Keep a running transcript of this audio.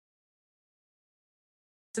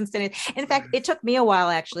In fact, it took me a while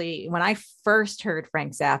actually. When I first heard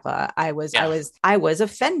Frank Zappa, I was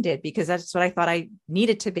offended because that's what I thought I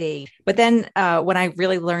needed to be. But then when I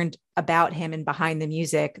really learned about him and behind the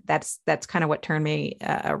music, that's kind of what turned me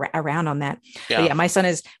around on that. But Yeah. yeah, my son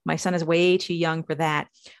is way too young for that.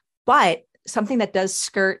 But something that does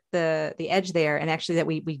skirt the edge there, and actually that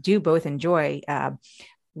we do both enjoy.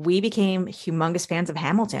 We became humongous fans of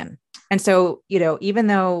Hamilton. And so, even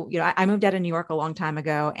though, I moved out of New York a long time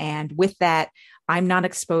ago, and with that, I'm not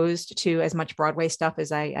exposed to as much Broadway stuff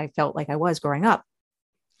as I felt like I was growing up.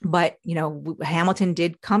 But, Hamilton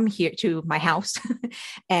did come here to my house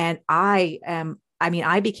and I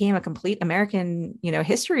became a complete American,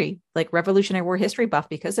 history, like Revolutionary War history buff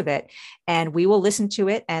because of it. And we will listen to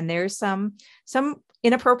it. And there's some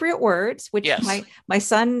inappropriate words, which Yes. my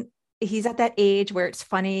son, he's at that age where it's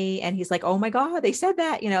funny and he's like, oh my God, they said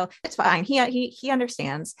that, it's fine. He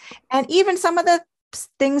understands. And even some of the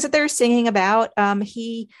things that they're singing about,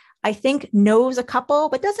 he, I think knows a couple,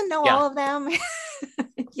 but doesn't know Yeah. all of them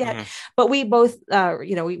yet. Mhm. But we both,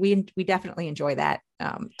 we definitely enjoy that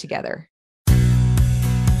together.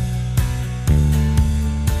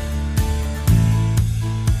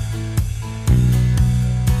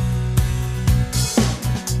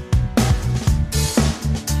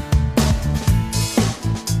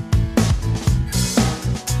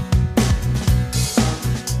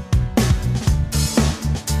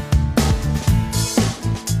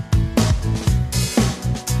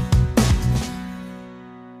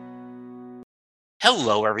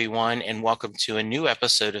 Hello, everyone, and welcome to a new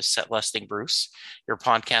episode of Set Lusting Bruce, your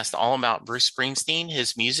podcast all about Bruce Springsteen,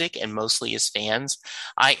 his music, and mostly his fans.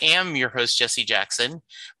 I am your host, Jesse Jackson.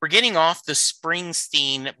 We're getting off the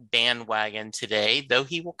Springsteen bandwagon today, though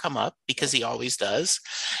he will come up because he always does.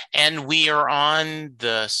 And we are on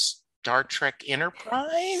the Star Trek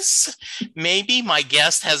Enterprise. Maybe my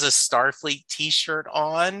guest has a Starfleet t-shirt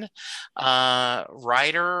on.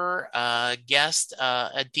 Guest,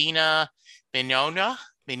 Adeena Mignogna.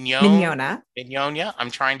 Mignogna,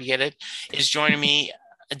 I'm trying to get it, is joining me.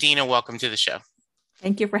 Adeena, welcome to the show.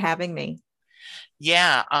 Thank you for having me.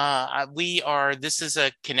 Yeah, this is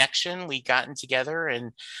a connection. We gotten together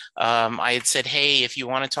and I had said, hey, if you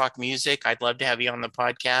want to talk music, I'd love to have you on the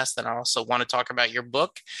podcast. And I also want to talk about your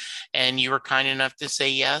book. And you were kind enough to say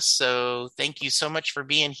yes. So thank you so much for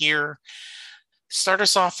being here. Start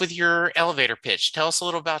us off with your elevator pitch. Tell us a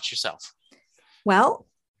little about yourself. Well,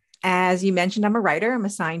 as you mentioned, I'm a writer. I'm a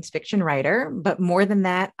science fiction writer, but more than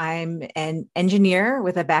that, I'm an engineer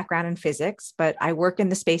with a background in physics, but I work in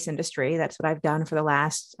the space industry. That's what I've done for the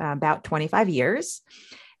last about 25 years.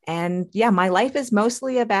 And yeah, my life is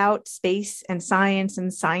mostly about space and science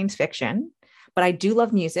fiction, but I do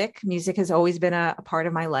love music. Music has always been a part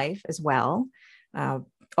of my life as well.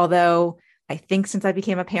 Although I think since I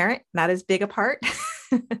became a parent, not as big a part.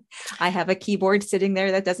 I have a keyboard sitting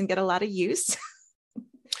there that doesn't get a lot of use.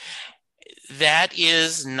 That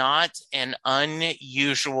is not an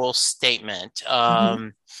unusual statement. Mm-hmm.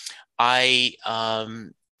 I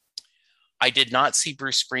did not see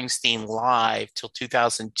Bruce Springsteen live till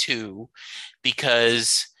 2002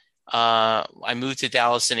 because I moved to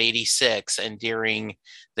Dallas in '86, and during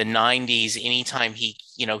the '90s, anytime he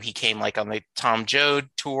came like on the Tom Joad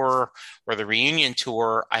tour or the reunion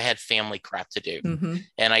tour, I had family crap to do, Mm-hmm.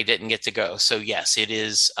 and I didn't get to go. So yes, it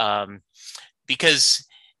is because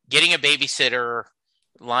getting a babysitter,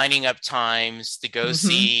 lining up times to go Mm-hmm.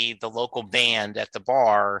 see the local band at the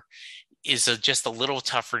bar is just a little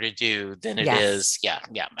tougher to do than it Yes. is. Yeah,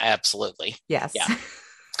 absolutely. Yes. Yeah,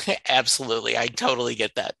 absolutely. I totally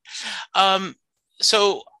get that. Um,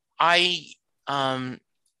 so I um,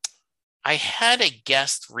 I had a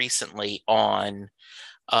guest recently on,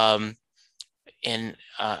 um, in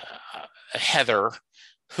Heather,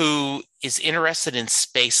 who is interested in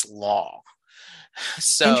space law.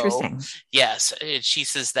 So Interesting. yes, she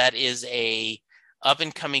says that is a up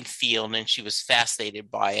and coming field, and she was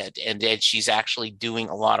fascinated by it, and that she's actually doing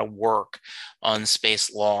a lot of work on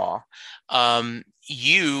space law.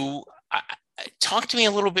 You talk to me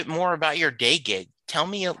a little bit more about your day gig. Tell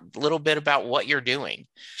me a little bit about what you're doing.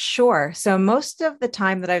 Sure. So most of the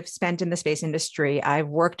time that I've spent in the space industry, I've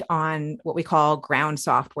worked on what we call ground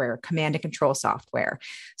software, command and control software.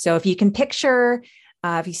 So if you can picture,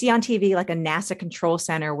 if you see on TV like a NASA control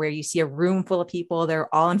center where you see a room full of people,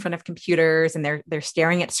 they're all in front of computers and they're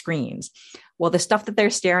staring at screens. Well, the stuff that they're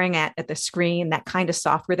staring at the screen, that kind of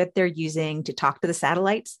software that they're using to talk to the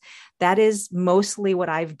satellites, that is mostly what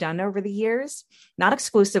I've done over the years. Not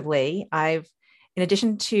exclusively. I've in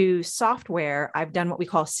addition to software, I've done what we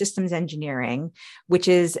call systems engineering, which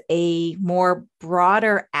is a more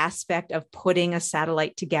broader aspect of putting a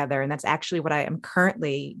satellite together. And that's actually what I am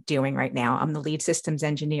currently doing right now. I'm the lead systems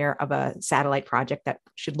engineer of a satellite project that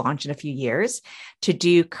should launch in a few years to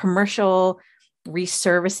do commercial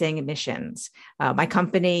resurfacing missions. My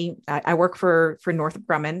company, I work for Northrop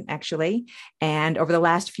Grumman, actually. And over the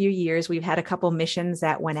last few years, we've had a couple missions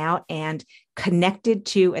that went out and connected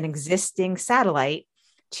to an existing satellite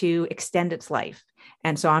to extend its life.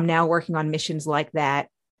 And so I'm now working on missions like that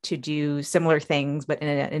to do similar things, but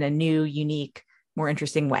in a new, unique, more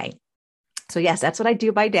interesting way. So yes, that's what I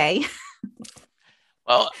do by day.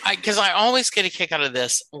 Well, because I always get a kick out of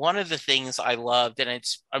this. One of the things I loved, and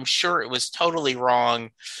I'm sure it was totally wrong,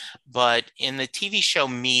 but in the TV show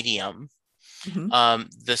Medium, Mm-hmm.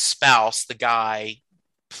 the spouse, the guy,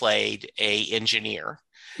 played a engineer,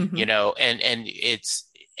 Mm-hmm.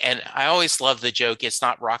 and I always love the joke. It's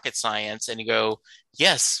not rocket science, and you go,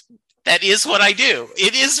 yes. That is what I do.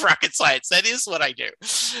 It is rocket science. That is what I do.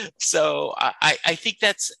 So I think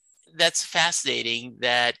that's fascinating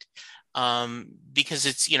that because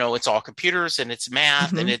it's all computers and it's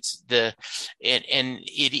math and Mm-hmm. and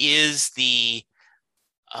it is the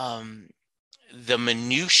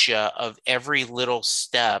minutia of every little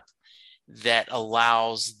step that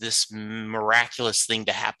allows this miraculous thing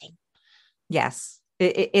to happen. Yes,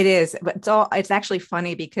 it is. But it's actually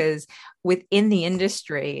funny because within the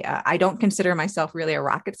industry, I don't consider myself really a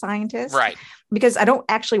rocket scientist Right. because I don't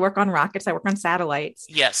actually work on rockets. I work on satellites.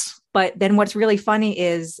 Yes. But then what's really funny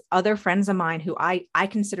is other friends of mine who I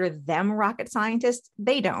consider them rocket scientists,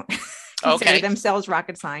 they don't consider Okay. themselves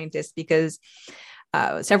rocket scientists because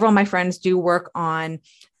several of my friends do work on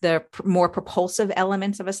the more propulsive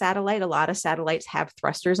elements of a satellite. A lot of satellites have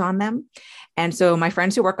thrusters on them. And so my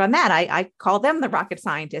friends who work on that, I call them the rocket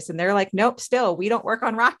scientists. And they're like, nope, still, we don't work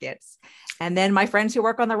on rockets. And then my friends who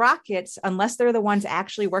work on the rockets, unless they're the ones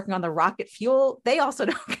actually working on the rocket fuel, they also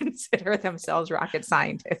don't consider themselves rocket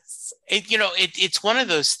scientists. It's one of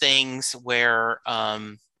those things where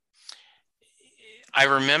I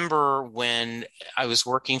remember when I was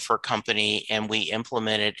working for a company and we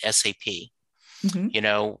implemented SAP, Mm-hmm.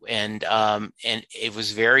 and it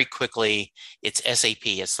was very quickly, it's SAP,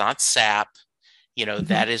 it's not SAP, Mm-hmm.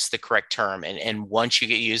 that is the correct term. And once you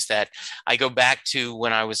get used that, I go back to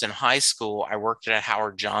when I was in high school, I worked at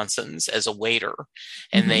Howard Johnson's as a waiter,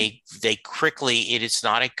 and Mm-hmm. they quickly, it is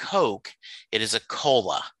not a Coke, it is a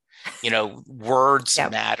cola. Words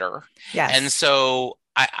Yep. matter. And Yes. so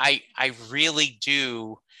I really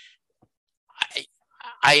do. I,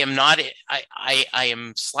 I am not. I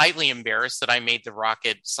am slightly embarrassed that I made the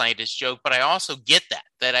rocket scientist joke, but I also get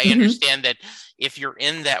that I Mm-hmm. understand that if you're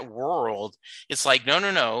in that world, it's like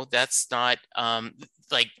no, that's not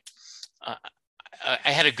like. Uh,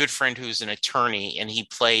 I had a good friend who's an attorney, and he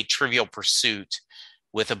played Trivial Pursuit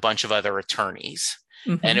with a bunch of other attorneys,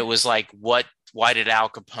 and Mm-hmm. it was like, what? Why did Al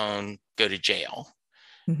Capone go to jail?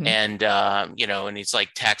 Mm-hmm. And and he's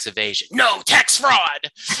like, tax evasion, no, tax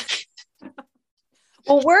fraud.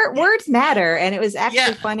 Well, words matter. And it was Yeah.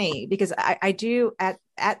 actually funny because I do at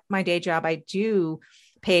my day job, I do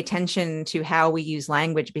pay attention to how we use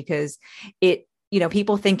language because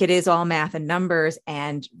people think it is all math and numbers.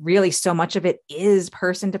 And really so much of it is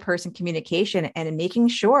person to person communication and in making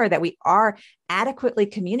sure that we are adequately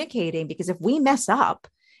communicating, because if we mess up,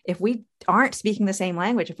 if we aren't speaking the same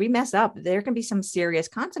language, if we mess up, there can be some serious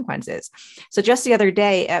consequences. So just the other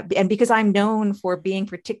day, and because I'm known for being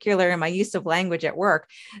particular in my use of language at work,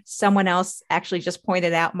 someone else actually just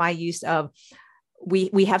pointed out my use of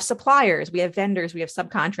we have suppliers, we have vendors, we have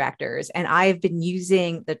subcontractors, and I've been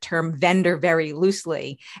using the term vendor very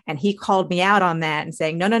loosely. And he called me out on that and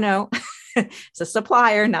saying, no, it's a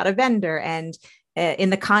supplier, not a vendor. And in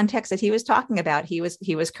the context that he was talking about, he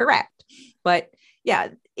was correct. But yeah,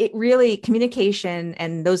 it really, communication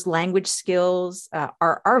and those language skills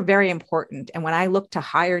are very important. And when I look to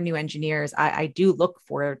hire new engineers, I do look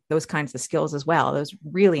for those kinds of skills as well. Those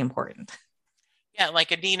really important. Yeah, like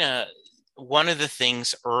Adeena, one of the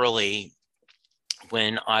things early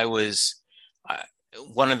when I was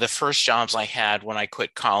one of the first jobs I had when I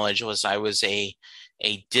quit college was I was a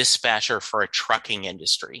dispatcher for a trucking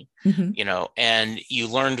industry, Mm-hmm. and you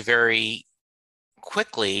learned very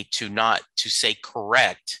quickly to say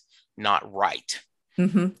correct, not right,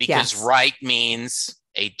 Mm-hmm. because Yes. right means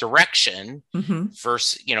a direction Mm-hmm.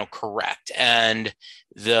 versus correct. And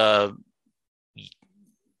the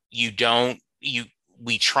you don't you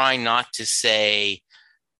we try not to say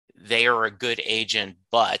they are a good agent,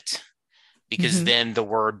 but because then the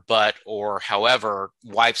word but or however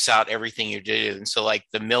wipes out everything you did. And so like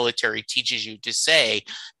the military teaches you to say,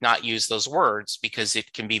 not use those words because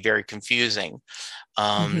it can be very confusing.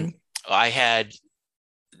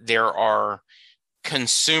 There are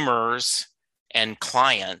consumers and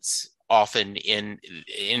clients often in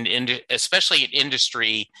especially in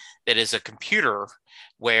industry that is a computer,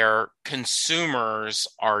 where consumers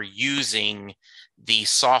are using the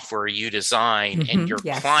software you design and your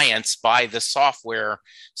clients buy the software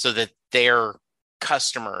so that their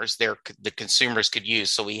customers, the consumers could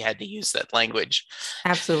use. So we had to use that language.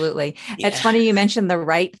 Absolutely. Yeah. It's funny you mentioned the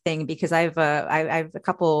right thing, because I have a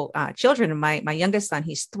couple children. My youngest son,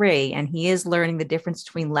 he's 3, and he is learning the difference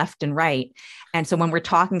between left and right. And so when we're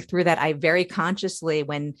talking through that, I very consciously,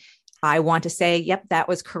 when I want to say, yep, that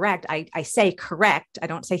was correct, I say correct. I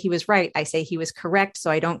don't say he was right. I say he was correct, so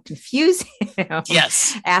I don't confuse him.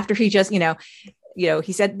 Yes. After he just,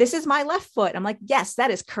 he said, this is my left foot. I'm like, yes, that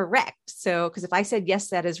is correct. So, because if I said, yes,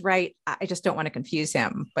 that is right, I just don't want to confuse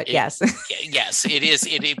him. But yes. Yes, it is.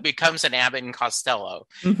 It becomes an Abbott and Costello,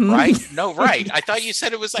 right? No, right. I thought you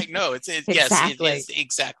said it was like, no, it's exactly. Yes, it is.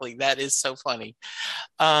 Exactly. That is so funny.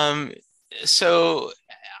 So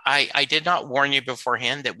I did not warn you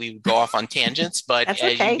beforehand that we would go off on tangents, but as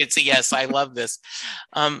you can see, yes, I love this.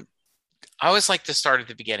 I always like to start at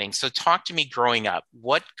the beginning. So talk to me growing up.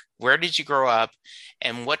 Where did you grow up,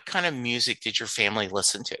 and what kind of music did your family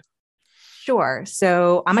listen to? Sure.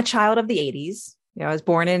 So I'm a child of the 80s. I was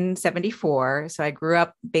born in 74. So I grew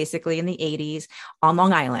up basically in the 80s on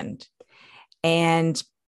Long Island. And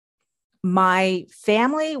my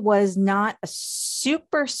family was not a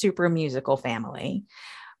super, super musical family,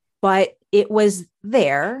 but it was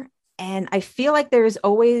there. And I feel like there's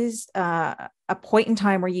always a point in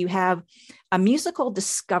time where you have a musical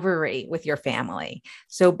discovery with your family.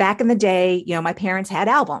 So back in the day, my parents had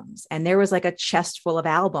albums, and there was like a chest full of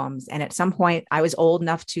albums. And at some point I was old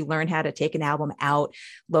enough to learn how to take an album out,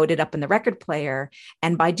 load it up in the record player.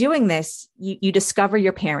 And by doing this, you discover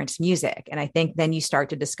your parents' music. And I think then you start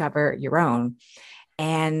to discover your own.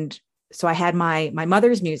 And so I had my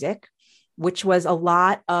mother's music, which was a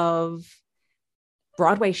lot of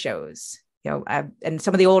Broadway shows, and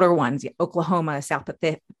some of the older ones, Oklahoma, South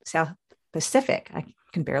Pacific, I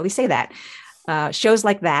can barely say that, shows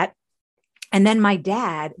like that. And then my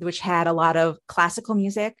dad, which had a lot of classical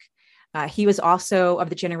music. He was also of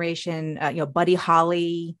the generation, Buddy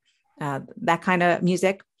Holly, that kind of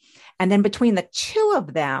music. And then between the two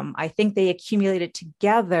of them, I think they accumulated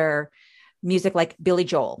together music like Billy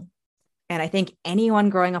Joel. And I think anyone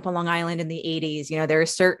growing up on Long Island in the 80s, there are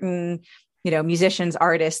certain musicians,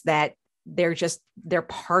 artists that they're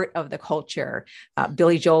part of the culture.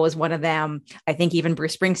 Billy Joel was one of them. I think even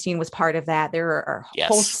Bruce Springsteen was part of that. There are a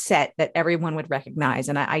whole set that everyone would recognize.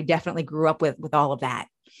 And I definitely grew up with all of that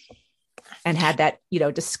and had that,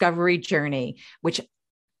 discovery journey, which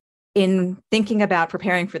in thinking about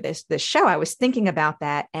preparing for this show, I was thinking about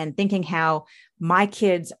that and thinking how my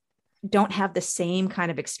kids don't have the same kind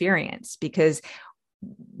of experience, because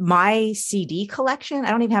my CD collection, I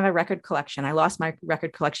don't even have a record collection. I lost my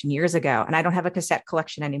record collection years ago, and I don't have a cassette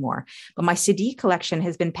collection anymore, but my CD collection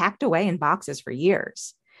has been packed away in boxes for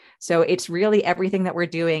years. So it's really everything that we're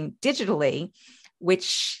doing digitally,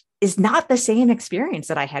 which is not the same experience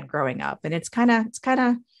that I had growing up. And it's kind of,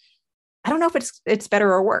 I don't know if it's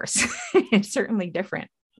better or worse. It's certainly different.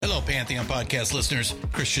 Hello, Pantheon Podcast listeners.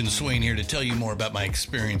 Christian Swain here to tell you more about my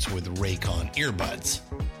experience with Raycon earbuds.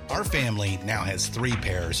 Our family now has 3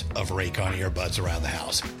 pairs of Raycon earbuds around the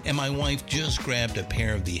house, and my wife just grabbed a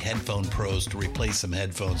pair of the Headphone Pros to replace some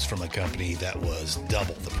headphones from a company that was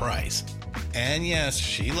double the price. And yes,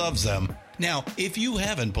 she loves them. Now, if you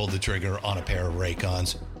haven't pulled the trigger on a pair of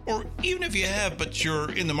Raycons, or even if you have, but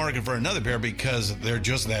you're in the market for another pair because they're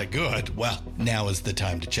just that good, well, now is the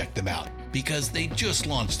time to check them out, because they just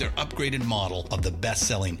launched their upgraded model of the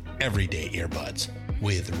best-selling everyday earbuds.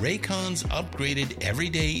 With Raycon's upgraded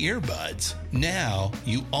everyday earbuds, now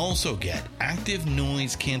you also get active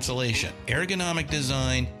noise cancellation, ergonomic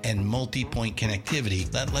design, and multi-point connectivity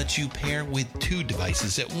that lets you pair with 2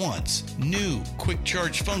 devices at once. New quick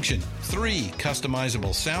charge function, 3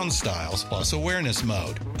 customizable sound styles, plus awareness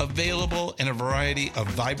mode. Available in a variety of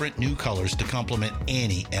vibrant new colors to complement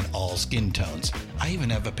any and all skin tones. I even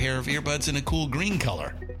have a pair of earbuds in a cool green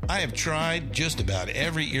color. I have tried just about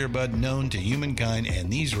every earbud known to humankind,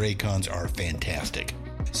 and these Raycons are fantastic.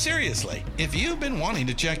 Seriously, if you've been wanting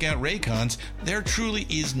to check out Raycons, there truly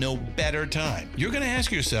is no better time. You're going to ask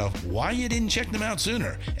yourself why you didn't check them out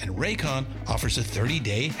sooner, and Raycon offers a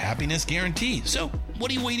 30-day happiness guarantee. So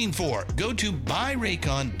what are you waiting for? Go to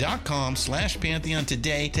buyraycon.com/Pantheon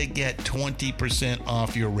today to get 20%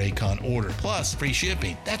 off your Raycon order, plus free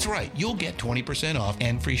shipping. That's right, you'll get 20% off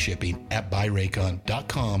and free shipping at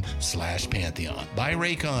buyraycon.com/Pantheon.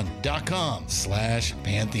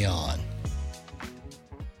 buyraycon.com/Pantheon.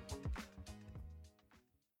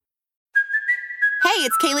 Hey,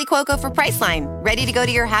 it's Kaylee Cuoco for Priceline. Ready to go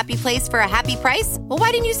to your happy place for a happy price? Well,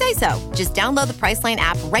 why didn't you say so? Just download the Priceline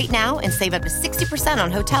app right now and save up to 60% on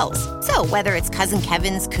hotels. So whether it's Cousin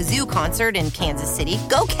Kevin's Kazoo Concert in Kansas City,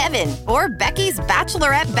 go Kevin, or Becky's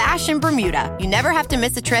Bachelorette Bash in Bermuda, you never have to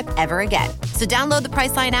miss a trip ever again. So download the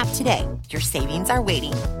Priceline app today. Your savings are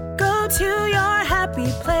waiting. Go to your happy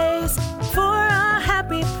place for a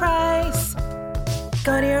happy price.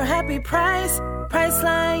 Go to your happy price,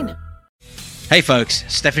 Priceline. Hey folks,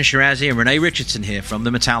 Stefan Shirazi and Renee Richardson here from the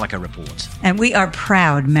Metallica Report. And we are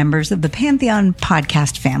proud members of the Pantheon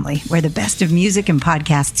podcast family, where the best of music and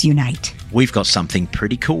podcasts unite. We've got something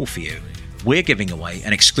pretty cool for you. We're giving away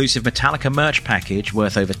an exclusive Metallica merch package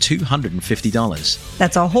worth over $250.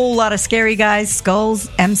 That's a whole lot of Scary Guys, Skulls,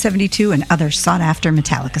 M72, and other sought-after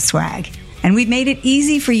Metallica swag. And we've made it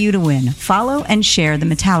easy for you to win. Follow and share the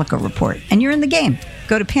Metallica Report, and you're in the game.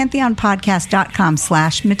 Go to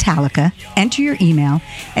pantheonpodcast.com/Metallica, enter your email,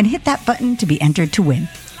 and hit that button to be entered to win.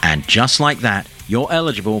 And just like that, you're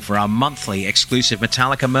eligible for our monthly exclusive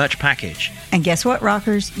Metallica merch package. And guess what,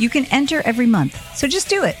 rockers? You can enter every month, so just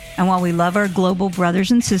do it. And while we love our global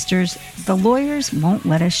brothers and sisters, the lawyers won't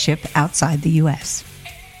let us ship outside the U.S.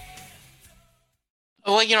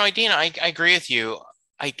 Well, Adeena, I agree with you.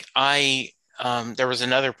 There was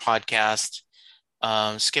another podcast,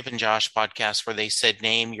 Skip and Josh podcast, where they said,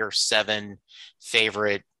 name your 7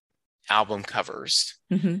 favorite album covers.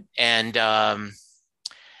 Mm-hmm. And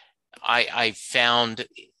I found,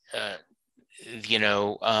 Herb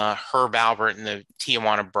Albert and the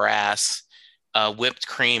Tijuana Brass, Whipped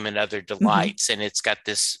Cream and Other Delights. Mm-hmm. And it's got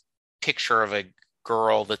this picture of a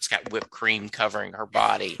girl that's got whipped cream covering her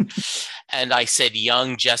body. And I said,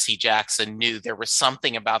 young Jesse Jackson knew there was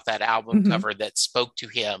something about that album mm-hmm. cover that spoke to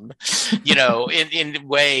him, in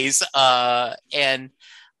ways.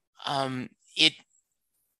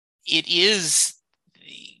 It is,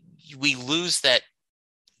 we lose that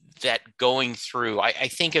going through. I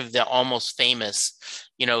think of the Almost Famous,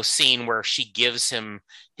 scene where she gives him,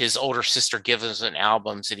 his older sister gives him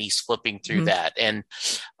albums and he's flipping through mm-hmm. that. And,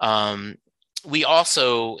 we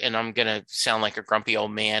also, and I'm going to sound like a grumpy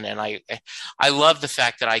old man, and I love the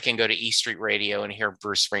fact that I can go to E Street Radio and hear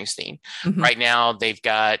Bruce Springsteen. Mm-hmm. Right now, they've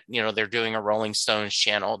got, they're doing a Rolling Stones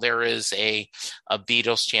channel. There is a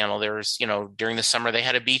Beatles channel. There's, during the summer, they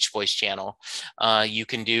had a Beach Boys channel. You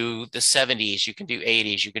can do the 70s, you can do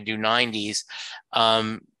 80s, you can do 90s.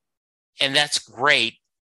 And that's great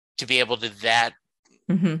to be able to that.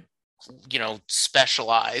 Mm-hmm.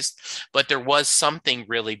 Specialized, but there was something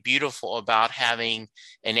really beautiful about having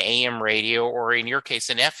an AM radio, or in your case,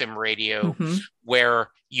 an FM radio, mm-hmm. where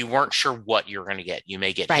you weren't sure what you're going to get. You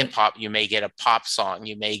may get hip hop, you may get a pop song,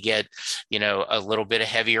 you may get, a little bit of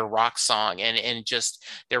heavier rock song. And just,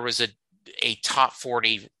 there was a top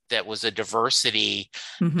 40 that was a diversity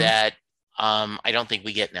mm-hmm. that I don't think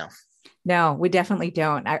we get now. No, we definitely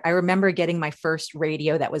don't. I remember getting my first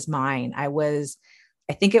radio that was mine.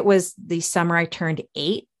 I think it was the summer I turned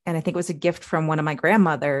 8, and I think it was a gift from one of my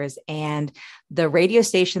grandmothers. And the radio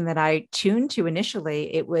station that I tuned to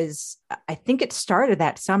initially, I think it started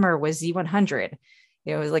that summer, was Z100.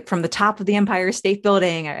 It was like from the top of the Empire State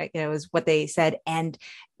Building. It was what they said. And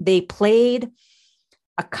they played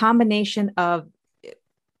a combination of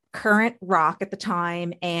current rock at the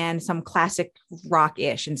time and some classic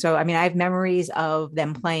rock-ish. And so, I have memories of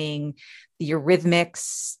them playing the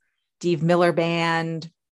Eurythmics, Steve Miller Band,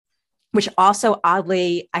 which also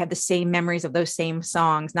oddly, I have the same memories of those same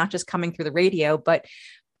songs, not just coming through the radio, but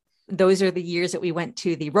those are the years that we went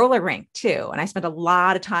to the roller rink too. And I spent a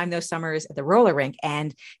lot of time those summers at the roller rink.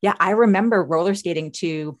 And yeah, I remember roller skating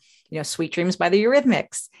to, Sweet Dreams by the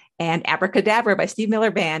Eurythmics and Abracadabra by Steve Miller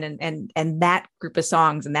Band and that group of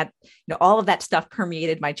songs, and that, all of that stuff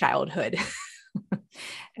permeated my childhood.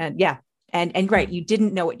 And yeah. And right, you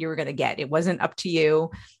didn't know what you were going to get. It wasn't up to you.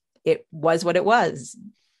 It was what it was.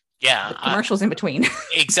 Yeah. The commercials in between.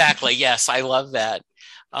 Exactly. Yes. I love that.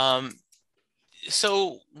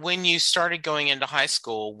 So when you started going into high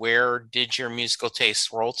school, where did your musical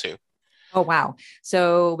taste roll to? Oh, wow.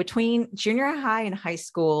 So between junior high and high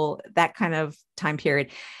school, that kind of time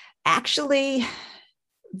period, actually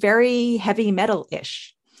very heavy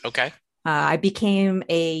metal-ish. Okay. I became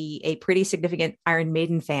a pretty significant Iron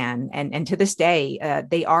Maiden fan, and to this day,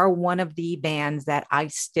 they are one of the bands that I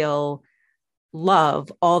still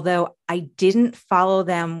love. Although I didn't follow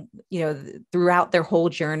them, throughout their whole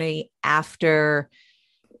journey after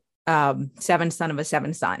Seventh Son of a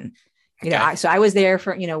Seventh Son. Okay. So I was there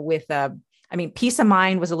for with Peace of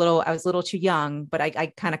Mind I was a little too young, but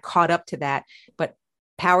I kind of caught up to that. But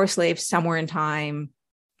Power Slave, Somewhere in Time,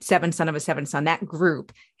 Seventh Son of a Seventh Son, that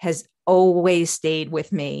group has always stayed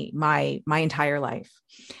with me my entire life.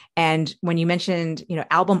 And when you mentioned,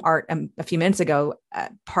 album art a few minutes ago,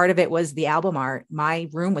 part of it was the album art. My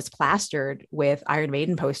room was plastered with Iron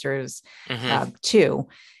Maiden posters too.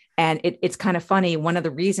 And it's kind of funny. One of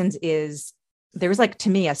the reasons is there was, like, to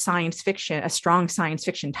me, a strong science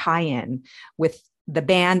fiction tie-in with the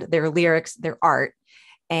band, their lyrics, their art.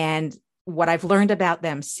 And what I've learned about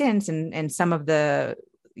them since, and some of the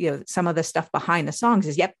stuff behind the songs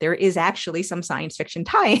is, yep, there is actually some science fiction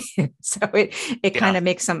tie-in. So it kind of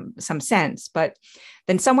makes some sense. But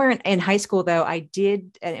then somewhere in high school, though, I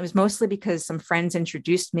did, and it was mostly because some friends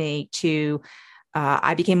introduced me to,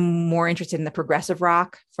 I became more interested in the progressive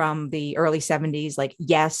rock from the early 70s, like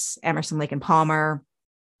Yes, Emerson, Lake and Palmer,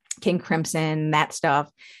 King Crimson, that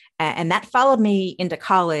stuff. And that followed me into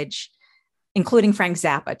college, including Frank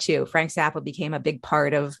Zappa too. Frank Zappa became a big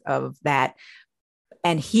part of that.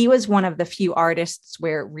 And he was one of the few artists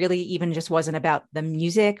where it really even just wasn't about the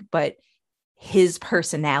music, but his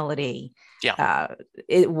personality. Yeah.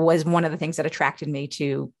 It was one of the things that attracted me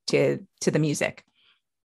to the music.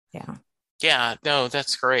 Yeah. Yeah, no,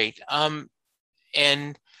 that's great.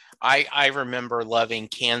 And I remember loving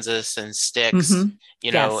Kansas and Styx, Mm-hmm.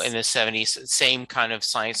 in Yes. the 70s, same kind of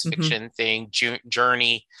science fiction thing,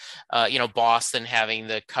 Journey, Boston having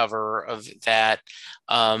the cover of that.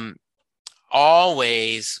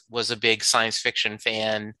 Always was a big science fiction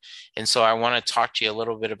fan. And so I want to talk to you a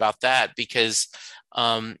little bit about that, because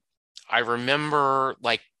I remember,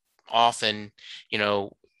 like, often,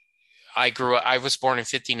 I was born in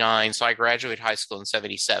 59, so I graduated high school in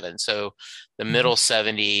 77. So the middle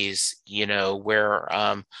 70s, where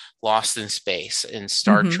Lost in Space and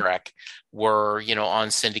Star Trek were, on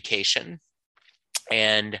syndication,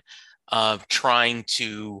 and trying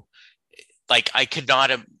to, like, I could not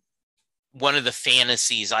have, one of the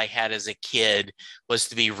fantasies I had as a kid was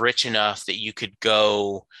to be rich enough that you could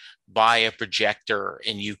go buy a projector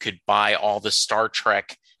and you could buy all the Star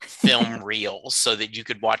Trek film reels so that you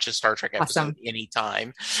could watch a Star Trek episode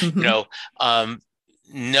anytime. No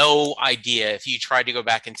idea if you tried to go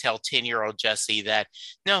back and tell 10-year-old Jesse that,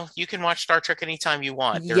 no, you can watch Star Trek anytime you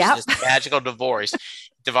want. There's this magical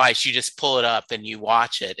device. You just pull it up and you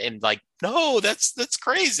watch it. And, like, no, that's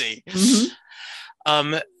crazy.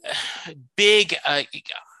 Big,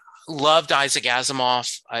 loved Isaac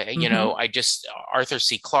Asimov. I just, Arthur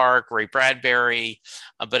C. Clarke, Ray Bradbury,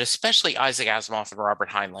 but especially Isaac Asimov and Robert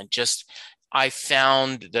Heinlein. I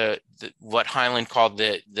found what Heinlein called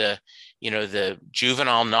the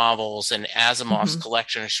juvenile novels and Asimov's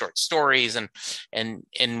collection of short stories,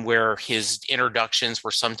 and where his introductions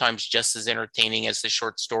were sometimes just as entertaining as the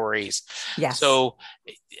short stories. Yes. So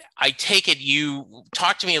I take it you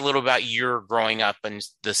talk to me a little about your growing up in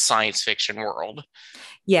the science fiction world.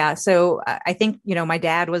 Yeah. So I think, my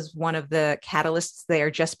dad was one of the catalysts there,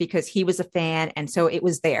 just because he was a fan. And so it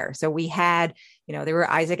was there. So we had, there were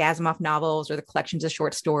Isaac Asimov novels or the collections of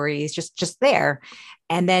short stories just there.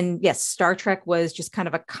 And then, yes, Star Trek was just kind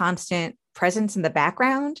of a constant presence in the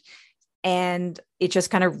background. And it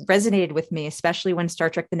just kind of resonated with me, especially when Star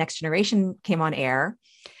Trek: The Next Generation came on air.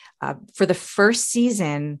 For the first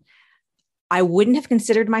season, I wouldn't have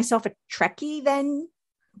considered myself a Trekkie then,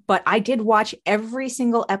 but I did watch every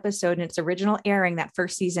single episode in its original airing that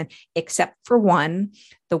first season, except for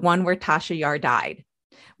the one where Tasha Yar died.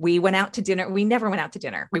 We went out to dinner. We never went out to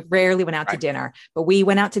dinner. We rarely went out to dinner, but we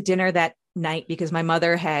went out to dinner that night because my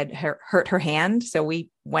mother had hurt her hand. So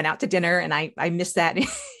we went out to dinner, and I missed that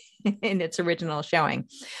in its original showing.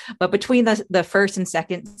 But between the first and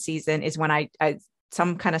second season is when I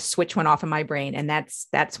some kind of switch went off in my brain. And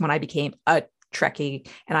that's when I became a Trekkie.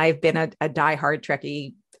 And I've been a diehard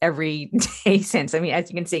Trekkie every day since. I mean, as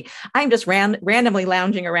you can see, I'm just randomly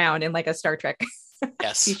lounging around in, like, a Star Trek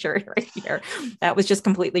t-shirt right here. That was just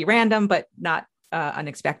completely random, but not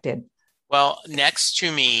unexpected. Well, next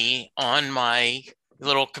to me on my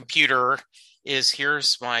little computer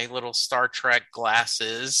here's my little Star Trek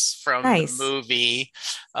glasses from the movie.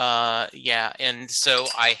 And so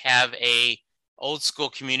I have a old school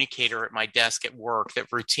communicator at my desk at work that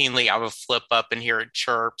routinely I will flip up and hear it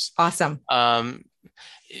chirps. Awesome.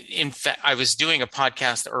 in fact, I was doing a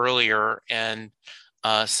podcast earlier, and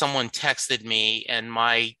someone texted me, and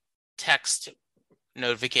my text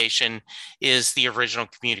notification is the original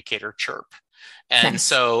communicator chirp. And Nice.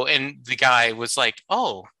 so, and the guy was like,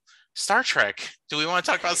 "Oh, Star Trek. Do we want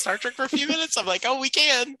to talk about Star Trek for a few minutes?" I'm like, "Oh, we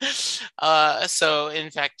can." So in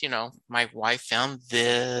fact, my wife found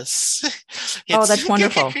this. Oh, that's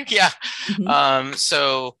wonderful. Yeah. Mhm.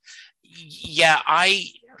 So yeah, I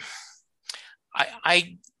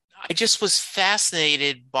I just was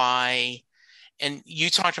fascinated by, and you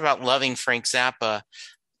talked about loving Frank Zappa.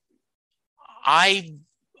 I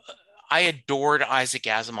I adored Isaac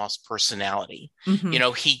Asimov's personality.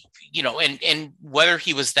 Mhm. He, and whether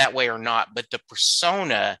he was that way or not, but the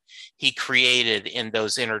persona he created in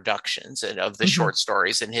those introductions and of the Mhm. short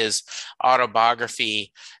stories and his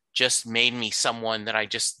autobiography just made me someone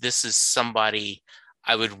that this is somebody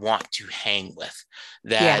I would want to hang with.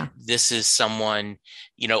 That Yeah. this is someone,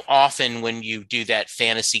 often when you do that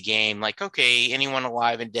fantasy game, like, okay, anyone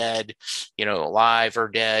alive and dead, alive or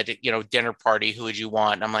dead, dinner party, who would you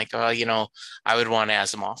want? And I'm like, oh, I would want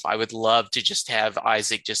Asimov. I would love to just have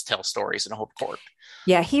Isaac just tell stories in Hope Court.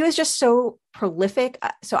 Yeah, he was just so prolific.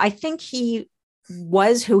 So I think he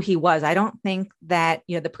was who he was. I don't think that,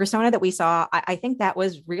 the persona that we saw, I think that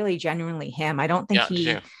was really genuinely him. I don't think Yeah, he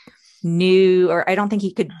yeah. knew, or I don't think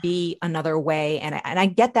he could be another way. And I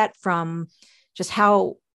get that from just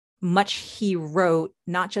how much he wrote,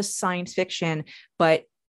 not just science fiction, but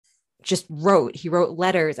just wrote. He wrote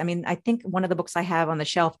letters. I mean, I think one of the books I have on the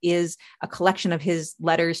shelf is a collection of his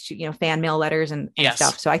letters to, fan mail letters and Yes.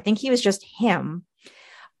 stuff. So I think he was just him.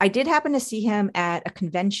 I did happen to see him at a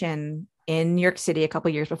convention in New York City a couple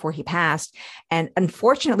of years before he passed. And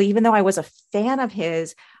unfortunately, even though I was a fan of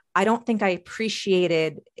his, I don't think I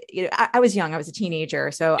appreciated, I was young, I was a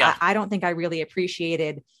teenager. So Yeah. I don't think I really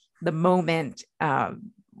appreciated the moment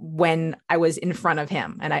when I was in front of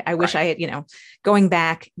him. And I wish I had, going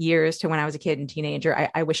back years to when I was a kid and teenager,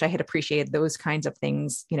 I wish I had appreciated those kinds of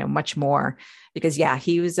things, much more, because yeah,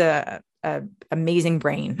 he was a amazing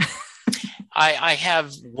brain. I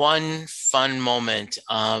have one fun moment.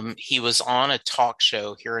 He was on a talk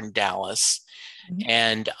show here in Dallas,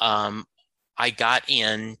 and I got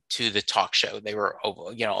into the talk show. They were,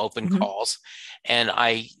 open calls, and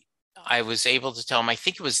I was able to tell him. I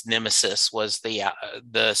think it was Nemesis was the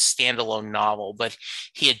standalone novel, but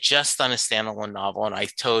he had just done a standalone novel, and I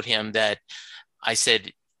told him that I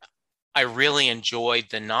said I really enjoyed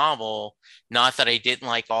the novel. Not that I didn't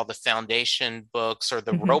like all the Foundation books or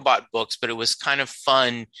the robot books, but it was kind of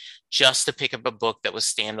fun just to pick up a book that was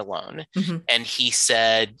standalone. And he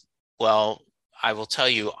said, well, I will tell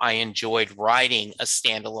you, I enjoyed writing a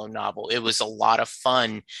standalone novel. It was a lot of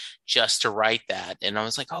fun just to write that. And I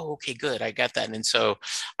was like, oh, okay, good. I got that. And so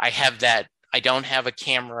I have that. I don't have a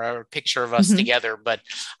camera or picture of us together, but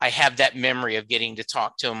I have that memory of getting to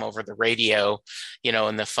talk to him over the radio,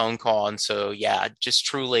 in the phone call. And so, yeah, just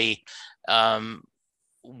truly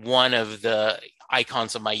one of the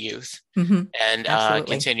icons of my youth. And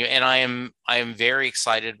continue. And I am very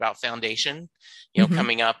excited about Foundation,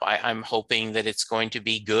 coming up. I'm hoping that it's going to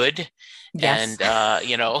be good. Yes.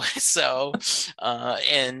 And, so,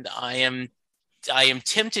 and I am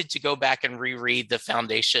tempted to go back and reread the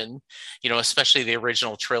Foundation, especially the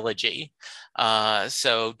original trilogy.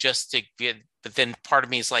 So just to get, but then part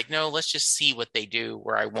of me is like, no, let's just see what they do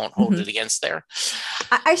where I won't hold it against there.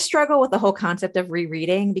 I struggle with the whole concept of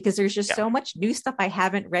rereading because there's just so much new stuff I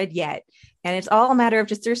haven't read yet. And it's all a matter of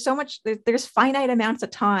just, there's finite amounts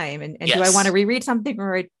of time. And do I want to reread something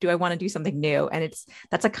or do I want to do something new? And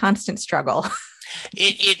that's a constant struggle.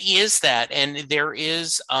 It is that. And there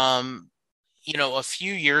is, a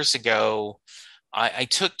few years ago, I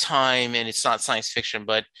took time, and it's not science fiction,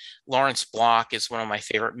 but Lawrence Block is one of my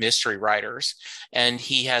favorite mystery writers. And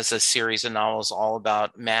he has a series of novels all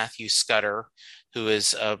about Matthew Scudder, who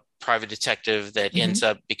is a private detective that ends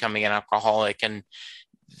up becoming an alcoholic. And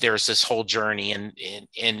there's this whole journey, and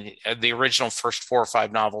the original first 4 or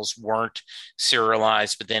 5 novels weren't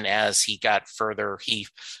serialized, but then as he got further, he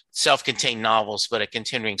self-contained novels, but a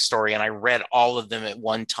continuing story. And I read all of them at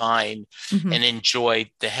one time and enjoyed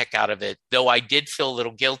the heck out of it. Though I did feel a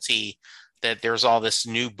little guilty that there's all this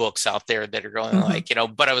new books out there that are going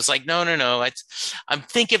but I was like, no. I'm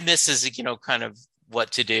thinking this is, kind of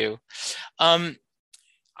what to do.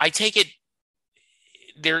 I take it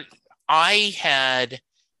there. I had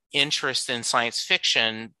interest in science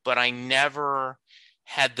fiction, but I never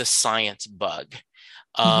had the science bug.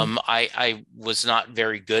 Mhm. I was not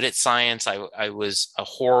very good at science. I was a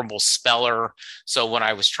horrible speller. So when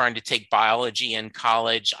I was trying to take biology in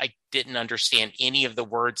college, I didn't understand any of the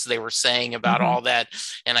words they were saying about Mhm. all that,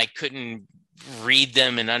 and I couldn't read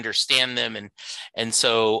them and understand them. And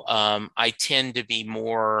so I tend to be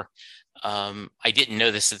more, I didn't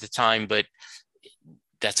know this at the time, but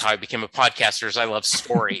that's how I became a podcaster. Is I love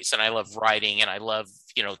stories and I love writing and I love,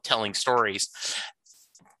 telling stories.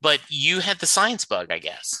 But you had the science bug, I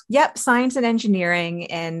guess. Yep, science and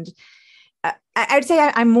engineering. And I'd say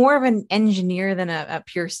I'm more of an engineer than a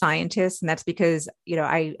pure scientist. And that's because,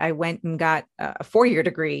 I went and got a 4-year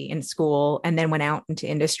degree in school and then went out into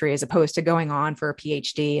industry as opposed to going on for a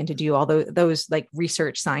PhD and to do all those like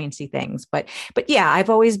research sciencey things. But yeah, I've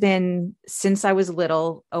always been, since I was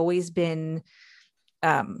little, always been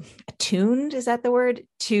attuned, is that the word,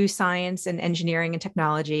 to science and engineering and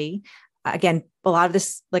technology. Again, a lot of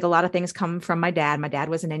this, like a lot of things come from my dad. My dad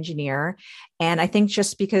was an engineer. And I think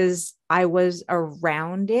just because I was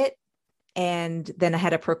around it and then I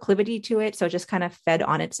had a proclivity to it, so it just kind of fed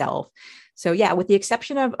on itself. So yeah, with the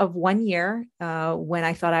exception of 1 year when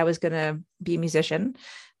I thought I was going to be a musician,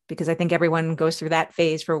 because I think everyone goes through that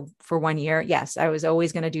phase for 1 year. Yes, I was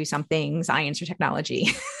always going to do something science or technology.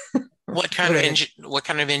 What kind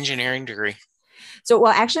of engineering degree? So,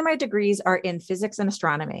 well, actually, my degrees are in physics and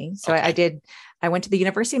astronomy. So Okay. I went to the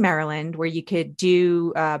University of Maryland where you could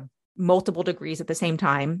do multiple degrees at the same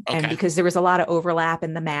time. And Okay. because there was a lot of overlap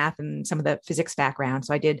in the math and some of the physics background.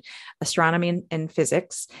 So I did astronomy and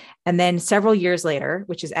physics. And then several years later,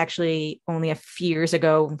 which is actually only a few years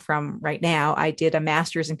ago from right now, I did a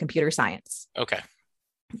master's in computer science. Okay.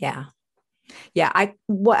 Yeah. Yeah. I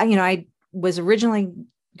was originally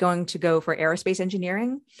going to go for aerospace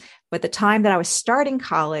engineering, but the time that I was starting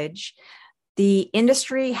college, the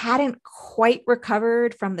industry hadn't quite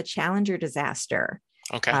recovered from the Challenger disaster.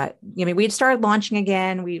 Okay. We had started launching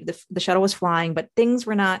again. The shuttle was flying, but things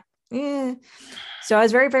were not. So I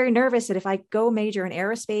was very, very nervous that if I go major in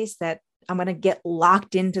aerospace, that I'm going to get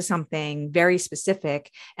locked into something very specific.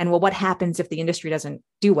 And well, what happens if the industry doesn't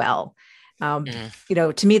do well? To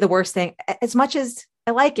me, the worst thing, as much as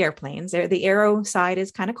I like airplanes, the aero side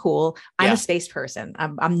is kind of cool. I'm Yeah. a space person.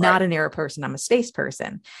 I'm Right. not an aero person. I'm a space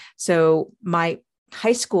person. So my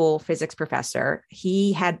high school physics professor,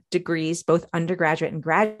 he had degrees, both undergraduate and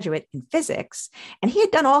graduate in physics, and he had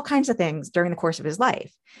done all kinds of things during the course of his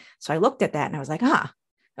life. So I looked at that and I was like,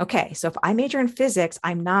 okay, so if I major in physics,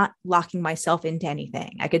 I'm not locking myself into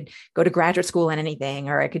anything. I could go to graduate school in anything,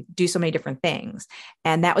 or I could do so many different things.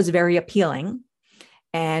 And that was very appealing.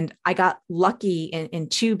 And I got lucky in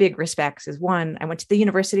two big respects. Is one, I went to the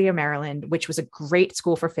University of Maryland, which was a great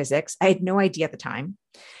school for physics. I had no idea at the time.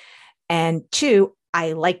 And two,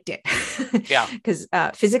 I liked it. Yeah. Because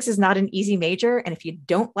physics is not an easy major. And if you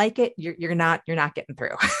don't like it, you're not getting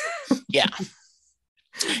through. Yeah.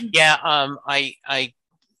 Yeah.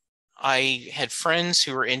 I had friends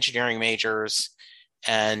who were engineering majors,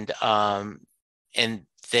 and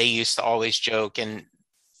they used to always joke, and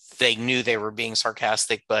they knew they were being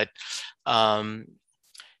sarcastic, but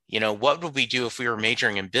what would we do if we were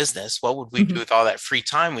majoring in business? What would we do with all that free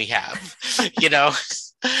time we have?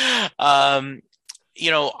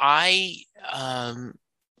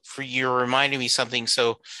 You're reminding me something.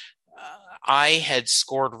 So I had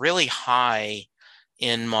scored really high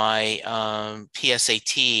in my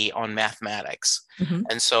PSAT on mathematics. Mm-hmm.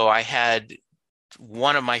 And so I had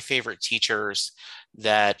one of my favorite teachers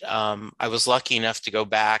that I was lucky enough to go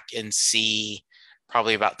back and see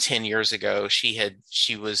probably about 10 years ago. She had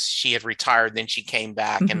retired, then she came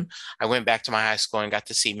back, Mm-hmm. and I went back to my high school and got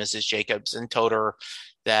to see Mrs. Jacobs and told her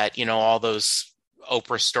that, all those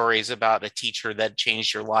Oprah stories about a teacher that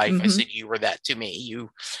changed your life. Mm-hmm. I said, you were that to me.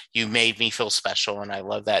 You made me feel special, and I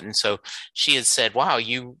love that. And so she had said, wow,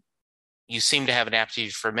 you seem to have an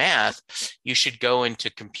aptitude for math. You should go into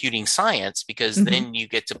computing science, because Mm-hmm. then you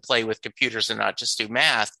get to play with computers and not just do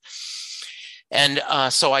math. And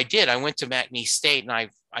so I did. I went to McNeese State and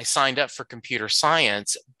I signed up for computer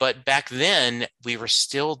science. But back then we were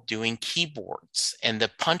still doing keyboards and the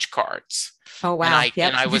punch cards. Oh, wow.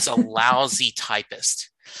 And I was a lousy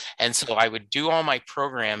typist. And so I would do all my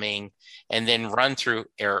programming and then run through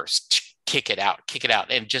errors, kick it out.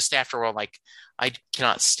 And just after a while, like, I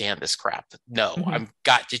cannot stand this crap. No, Mm-hmm. I've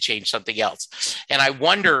got to change something else. And I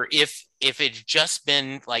wonder if it'd just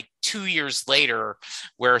been like 2 years later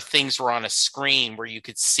where things were on a screen where you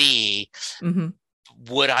could see, Mm-hmm.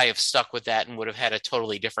 would I have stuck with that and would have had a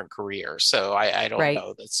totally different career? So I don't Right.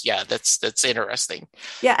 know. That's interesting.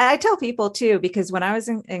 Yeah. I tell people too, because when I was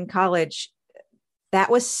in college, that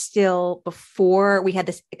was still before we had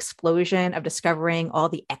this explosion of discovering all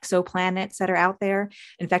the exoplanets that are out there.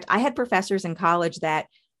 In fact, I had professors in college that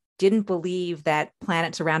didn't believe that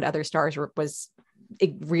planets around other stars was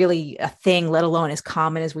really a thing, let alone as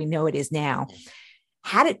common as we know it is now.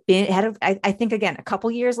 Had it been, I think, again, a couple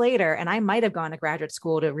years later, and I might have gone to graduate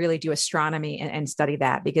school to really do astronomy and study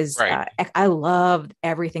that, because Right. I loved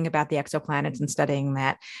everything about the exoplanets and studying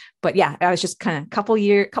that. But yeah, I was just kind of couple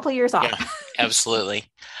years off. Yeah, absolutely.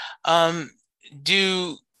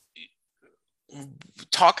 Do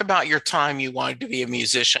talk about your time you wanted to be a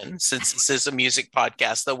musician, since this is a music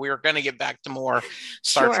podcast, though we're going to get back to more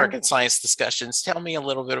Star Sure. Trek and science discussions. Tell me a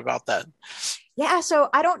little bit about that. Yeah, so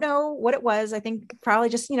I don't know what it was. I think probably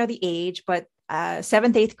just, the age, but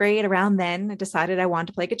 7th, 8th grade, around then, I decided I wanted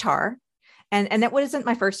to play guitar. And that wasn't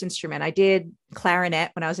my first instrument. I did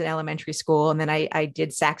clarinet when I was in elementary school, and then I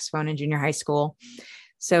did saxophone in junior high school.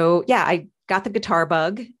 So yeah, I got the guitar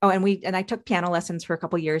bug. Oh, and I took piano lessons for a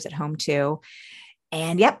couple of years at home too.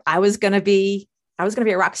 And yep, I was gonna be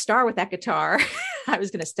a rock star with that guitar. I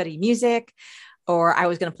was gonna study music, or I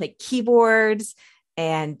was gonna play keyboards.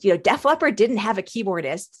 And Def Leppard didn't have a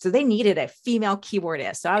keyboardist, so they needed a female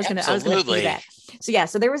keyboardist. So I was gonna do that. So yeah,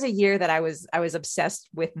 so there was a year that I was obsessed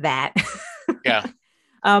with that. Yeah.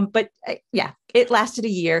 But yeah, it lasted a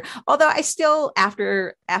year. Although I still,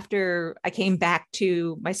 after I came back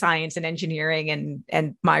to my science and engineering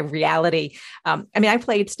and my reality, I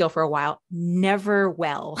played still for a while, never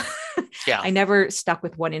well. Yeah. I never stuck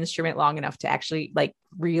with one instrument long enough to actually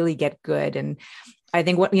really get good. And I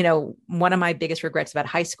think one of my biggest regrets about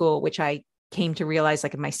high school, which I came to realize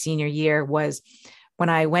in my senior year, was when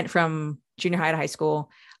I went from junior high to high school,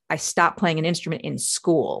 I stopped playing an instrument in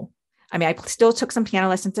school. I still took some piano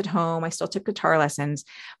lessons at home. I still took guitar lessons,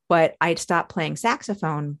 but I'd stopped playing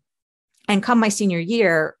saxophone. And come my senior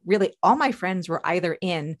year, really all my friends were either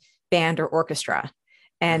in band or orchestra.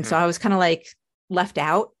 And so I was kind of left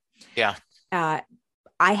out. Yeah.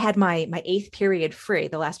 I had my 8th period free,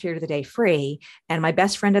 the last period of the day free. And my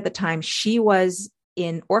best friend at the time, she was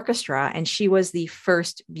in orchestra, and she was the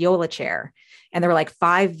first viola chair. And there were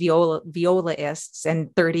 5 violaists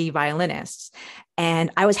and 30 violinists.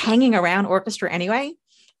 And I was hanging around orchestra anyway.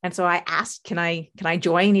 And so I asked, can I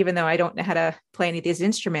join, even though I don't know how to play any of these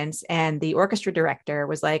instruments? And the orchestra director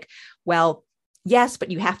was like, well, yes,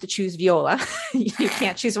 but you have to choose viola. You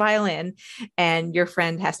can't choose violin, and your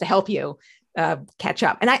friend has to help you catch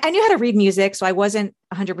up. And I knew how to read music, so I wasn't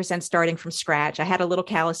 100% starting from scratch. I had a little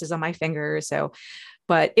calluses on my fingers,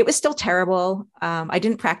 but it was still terrible. I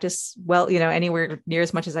didn't practice well, anywhere near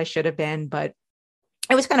as much as I should have been, but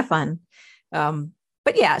it was kind of fun.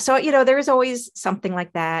 But yeah, so, there was always something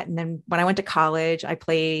like that. And then when I went to college, I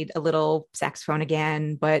played a little saxophone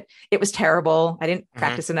again, but it was terrible. I didn't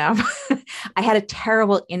practice enough. I had a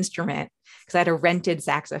terrible instrument because I had a rented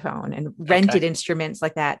saxophone, and rented instruments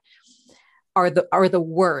like that are the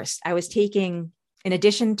worst. I was taking, in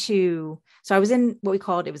addition to, so I was in what we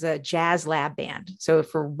called, it was a jazz lab band. So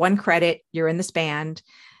for 1 credit, you're in this band,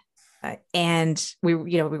 and we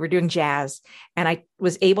were doing jazz, and I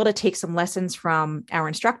was able to take some lessons from our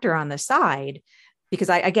instructor on the side, because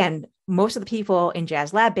most of the people in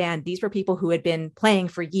jazz lab band, these were people who had been playing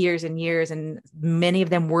for years and years, and many of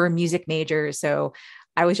them were music majors. So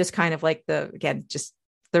I was just kind of just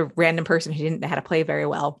the random person who didn't know how to play very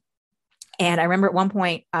well. And I remember at one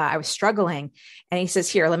point I was struggling, and he says,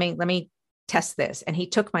 here, let me test this. And he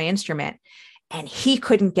took my instrument, and he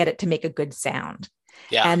couldn't get it to make a good sound.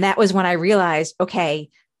 Yeah. And that was when I realized, okay,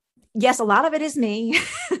 yes, a lot of it is me,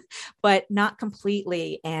 but not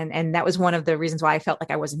completely. And that was one of the reasons why I felt like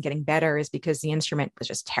I wasn't getting better, is because the instrument was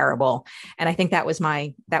just terrible. And I think that was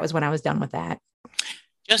when I was done with that.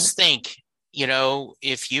 Just think,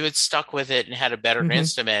 if you had stuck with it and had a better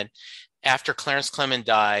instrument, after Clarence Clement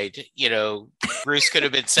died, Bruce could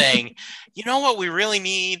have been saying, you know what we really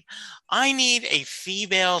need? I need a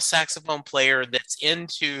female saxophone player that's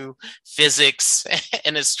into physics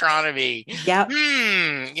and astronomy. Yep.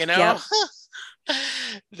 Yep.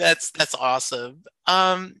 That's awesome.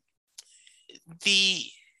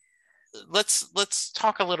 Let's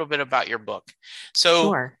talk a little bit about your book.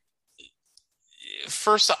 So sure.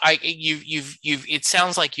 First, it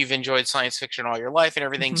sounds like you've enjoyed science fiction all your life and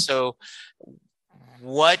everything. So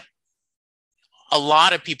what a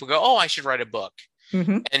lot of people go, oh, I should write a book.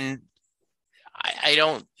 And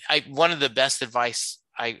one of the best advice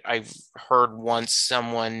I've heard once,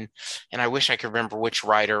 someone, and I wish I could remember which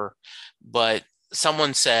writer, but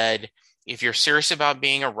someone said, if you're serious about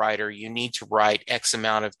being a writer, you need to write X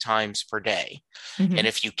amount of times per day. And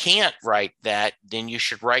if you can't write that, then you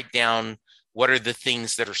should write down what are the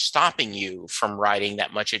things that are stopping you from writing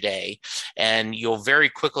that much a day? And you'll very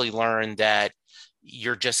quickly learn that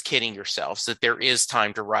you're just kidding yourselves, that there is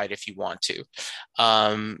time to write if you want to.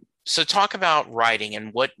 So talk about writing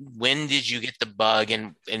and when did you get the bug,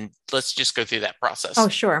 and let's just go through that process. Oh,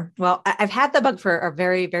 sure. Well, I've had the bug for a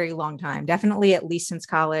very, very long time, definitely at least since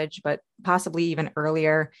college, but possibly even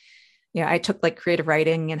earlier. I took like creative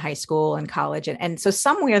writing in high school and college. And so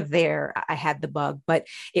somewhere there I had the bug, but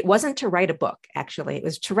it wasn't to write a book. Actually, it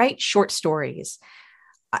was to write short stories.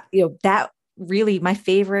 That really, my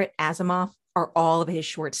favorite Asimov are all of his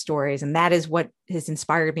short stories. And that is what has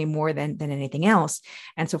inspired me more than anything else.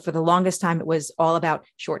 And so for the longest time, it was all about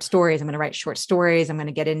short stories. I'm going to write short stories. I'm going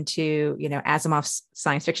to get into, Asimov's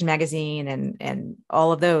science fiction magazine and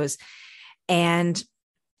all of those. And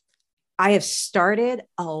I have started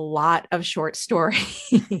a lot of short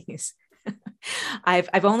stories.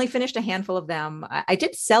 I've only finished a handful of them. I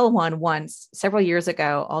did sell one once several years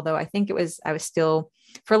ago, although I think I was still,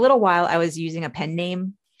 for a little while, I was using a pen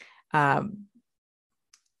name. So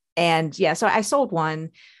I sold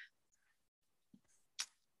one,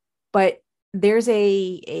 but there's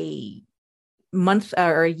a month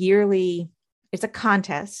or a yearly, it's a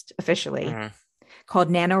contest officially called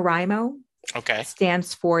NaNoWriMo. Okay. It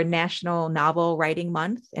stands for National Novel Writing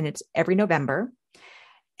Month, and it's every November.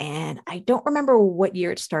 And I don't remember what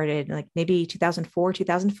year it started, like maybe 2004,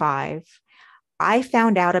 2005. I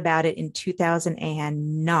found out about it in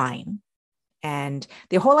 2009. And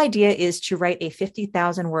the whole idea is to write a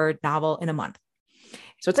 50,000 word novel in a month.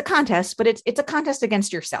 So it's a contest, but it's a contest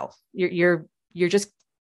against yourself. You're just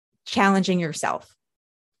challenging yourself.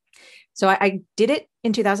 So I did it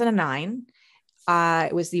in 2009.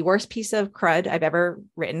 It was the worst piece of crud I've ever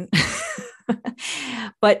written.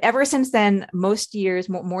 But ever since then, most years,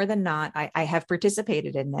 more than not, I have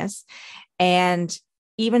participated in this. And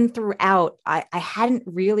even throughout, I hadn't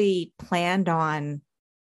really planned on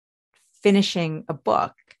finishing a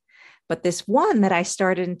book. But this one that I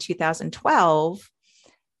started in 2012,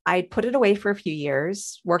 I put it away for a few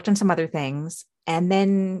years, worked on some other things, and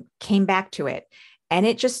then came back to it. And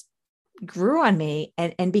it just grew on me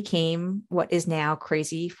and became what is now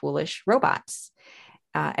Crazy Foolish Robots.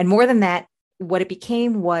 And more than that, what it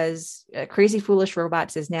became was Crazy Foolish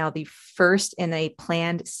Robots is now the first in a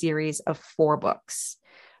planned series of 4 books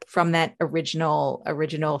from that original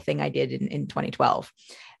thing I did in 2012.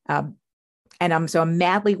 And I'm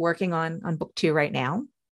madly working on book 2 right now.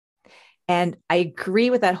 And I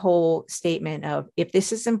agree with that whole statement of, if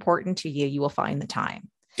this is important to you, you will find the time.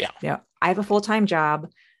 Yeah. I have a full-time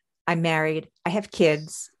job. I'm married. I have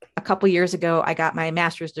kids. A couple of years ago, I got my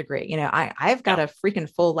master's degree. I've got a freaking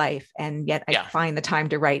full life, and yet I find the time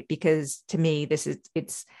to write, because to me,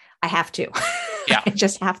 I have to. Yeah. I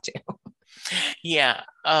just have to. Yeah.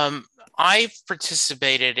 I've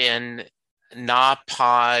participated in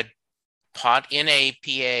NAPOD,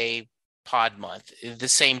 NAPA Pod Month. The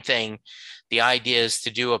same thing. The idea is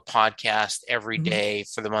to do a podcast every day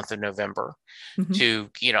for the month of November. To,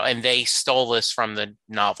 and they stole this from the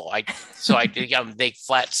novel. They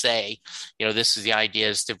flat say, this is the idea,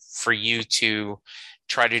 is for you to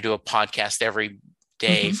try to do a podcast every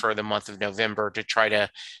day for the month of November, to try to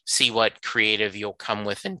see what creative you'll come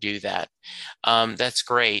with and do that. That's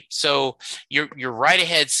great. So you're right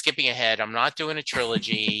ahead, skipping ahead. I'm not doing a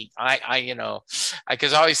trilogy.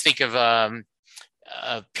 Because I always think of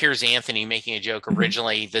Piers Anthony making a joke.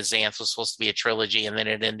 Originally, the Xanth was supposed to be a trilogy, and then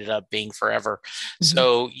it ended up being forever.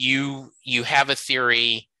 So you have a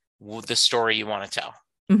theory, the story you want to tell.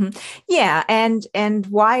 Yeah. And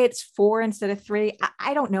why it's 4 instead of 3,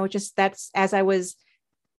 I don't know. Just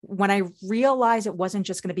when I realized it wasn't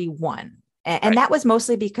just going to be one. And that was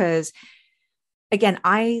mostly because, again,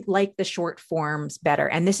 I like the short forms better.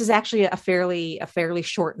 And this is actually a fairly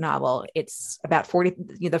short novel. It's about 40.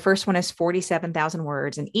 The first one is 47,000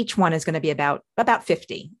 words, and each one is going to be about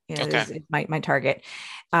 50. Is my target.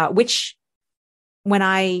 Which, when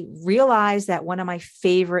I realized that one of my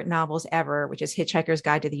favorite novels ever, which is Hitchhiker's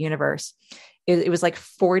Guide to the Universe, it was like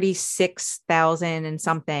 46,000 and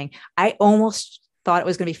something. I almost thought it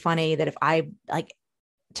was going to be funny that if I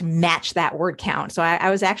to match that word count. So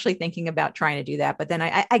I was actually thinking about trying to do that, but then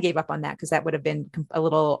I gave up on that, because that would have been a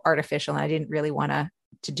little artificial, and I didn't really want to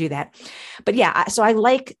do that. But yeah, so I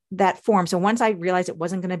like that form. So once I realized it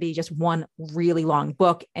wasn't going to be just one really long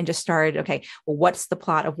book, and just started, okay, well, what's the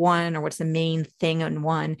plot of one, or what's the main thing in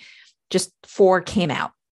one? Just 4 came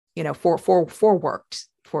out, 4 worked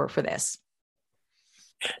for this.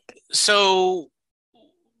 So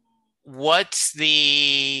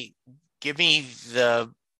give me the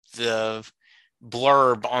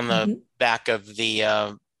blurb on the back of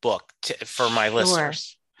the book for my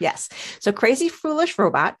listeners. Yes. So Crazy Foolish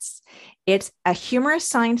Robots. It's a humorous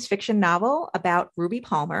science fiction novel about Ruby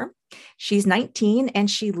Palmer. She's 19 and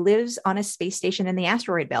she lives on a space station in the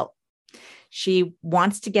asteroid belt. She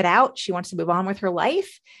wants to get out. She wants to move on with her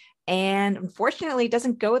life. And unfortunately, it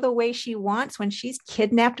doesn't go the way she wants when she's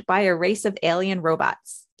kidnapped by a race of alien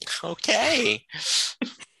robots. Okay.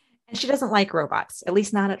 And she doesn't like robots, at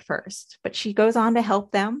least not at first. But she goes on to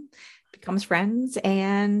help them, becomes friends,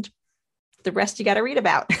 and the rest you got to read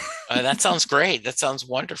about. That sounds great. That sounds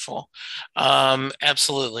wonderful.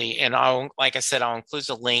 Absolutely. And like I said, I'll include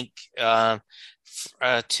a link to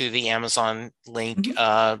the Amazon link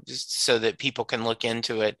so that people can look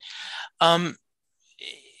into it.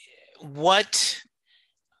 What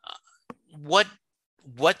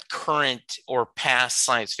current or past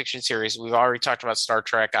science fiction series? We've already talked about Star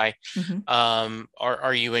Trek.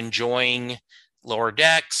 Are you enjoying Lower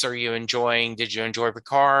Decks? Did you enjoy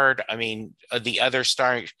Picard? I mean, the other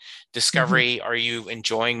Star Discovery, are you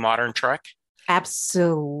enjoying Modern Trek?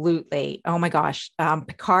 Absolutely. Oh my gosh.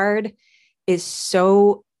 Picard is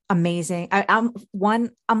so amazing. I'm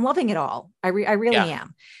loving it all. I really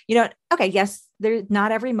am. Okay. Yes.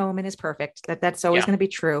 Not every moment is perfect. That's always going to be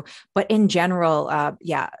true. But in general,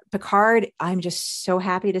 Picard, I'm just so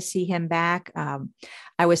happy to see him back.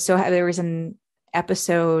 I was so happy. There was an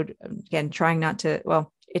episode, again, trying not to,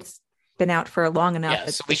 it's been out for long enough.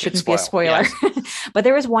 So it shouldn't be a spoiler. Yes. But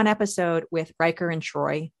there was one episode with Riker and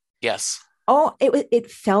Troy. Yes. Oh,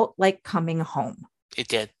 it felt like coming home. It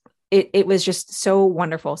did. It was just so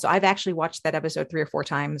wonderful. So I've actually watched that episode 3 or 4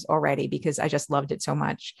 times already because I just loved it so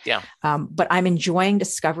much. Yeah. But I'm enjoying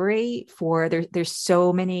Discovery there's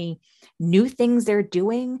so many new things they're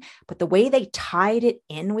doing, but the way they tied it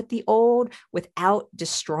in with the old without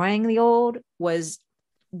destroying the old was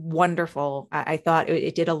wonderful. I thought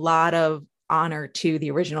it did a lot of honor to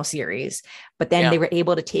the original series, but then they were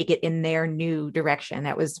able to take it in their new direction.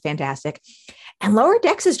 That was fantastic. And Lower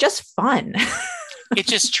Decks is just fun. It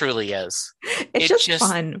just truly is. It's just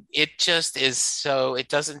fun. It just is. So it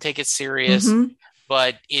doesn't take it serious,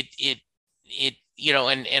 but it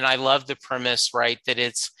and I love the premise, right? That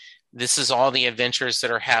this is all the adventures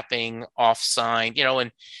that are happening off-sign,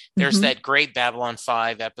 and there's that great Babylon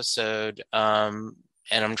 5 episode. And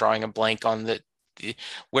I'm drawing a blank on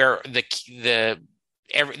where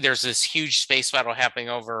there's this huge space battle happening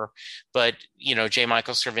over, but J.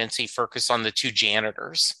 Michael Straczynski focused on the 2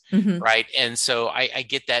 janitors, right? And so I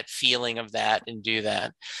get that feeling of that and do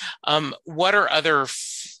that. What are other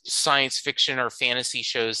science fiction or fantasy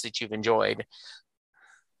shows that you've enjoyed?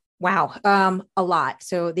 Wow, a lot.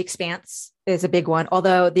 So The Expanse is a big one.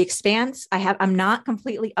 Although The Expanse, I'm not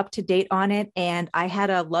completely up to date on it, and I had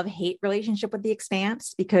a love-hate relationship with The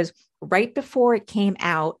Expanse because right before it came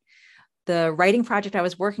out, the writing project I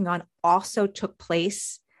was working on also took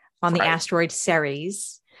place on the asteroid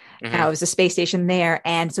Ceres. It was a space station there.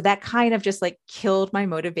 And so that kind of just like killed my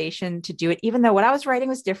motivation to do it, even though what I was writing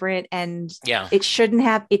was different and it shouldn't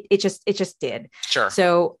have, it just did. Sure.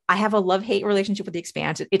 So I have a love-hate relationship with The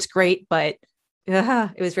Expanse. It's great, but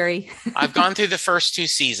it was very, I've gone through the first 2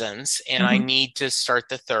 seasons and I need to start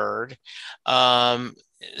the third.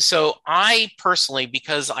 So I personally,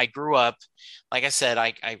 because I grew up, like I said,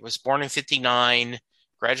 I was born in 59,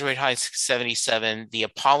 graduated high school 77. The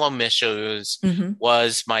Apollo missions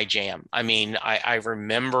was my jam. I mean, I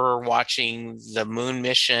remember watching the moon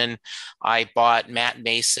mission. I bought Matt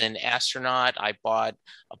Mason astronaut. I bought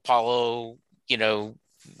Apollo,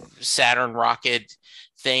 Saturn rocket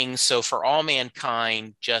thing. So For All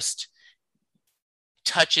Mankind just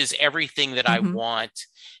touches everything that I want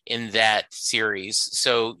in that series.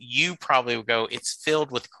 So you probably will go, it's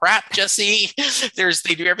filled with crap, Jesse.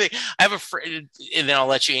 They do everything. I have a friend, and then I'll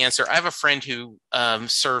let you answer. I have a friend who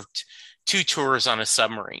served 2 tours on a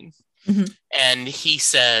submarine. And he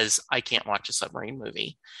says, I can't watch a submarine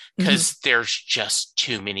movie because there's just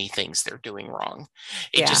too many things they're doing wrong.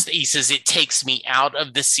 He says, it takes me out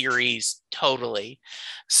of the series totally.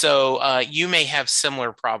 So you may have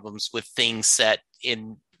similar problems with things set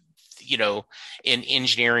in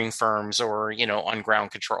engineering firms or, on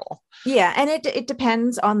ground control. Yeah. And it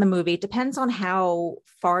depends on the movie. It depends on how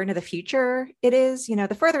far into the future it is.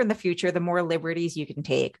 The further in the future, the more liberties you can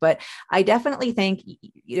take. But I definitely think,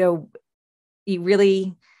 they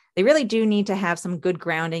really do need to have some good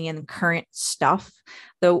grounding in current stuff,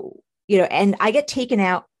 though, and I get taken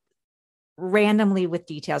out randomly with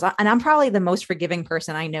details. And I'm probably the most forgiving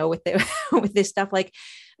person I know with with this stuff. Like,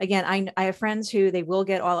 again, I have friends who they will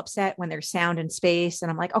get all upset when there's sound in space.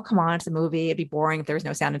 And I'm like, oh, come on, it's a movie. It'd be boring if there was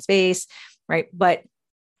no sound in space. Right. But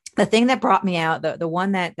the thing that brought me out, the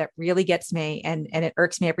one that really gets me, and it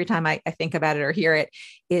irks me every time I think about it or hear it,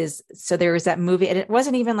 is, so there was that movie, and it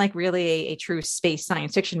wasn't even like really a true space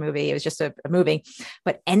science fiction movie. It was just a movie,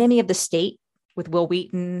 but Enemy of the State with Will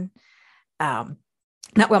Wheaton. I'm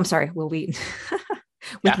sorry, Will Wheaton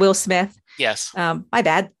with Will Smith. Yes. My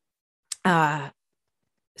bad.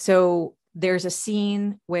 So there's a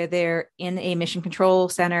scene where they're in a mission control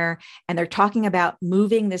center and they're talking about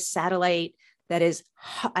moving this satellite that is,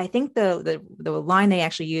 I think the line they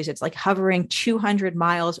actually use, it's like hovering 200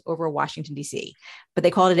 miles over Washington, D.C., but they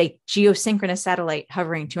called it a geosynchronous satellite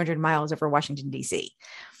hovering 200 miles over Washington, D.C.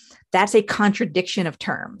 That's a contradiction of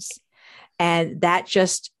terms. And that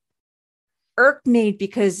just irked me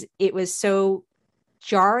because it was so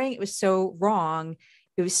jarring. It was so wrong.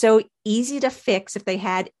 It was so easy to fix if they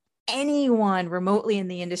had anyone remotely in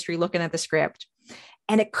the industry looking at the script.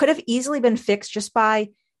 And it could have easily been fixed just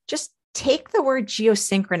by take the word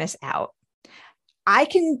geosynchronous out. I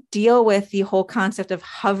can deal with the whole concept of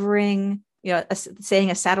hovering,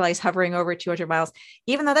 saying a satellite is hovering over 200 miles,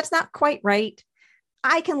 even though that's not quite right.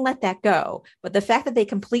 I can let that go. But the fact that they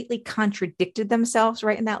completely contradicted themselves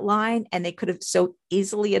right in that line, and they could have so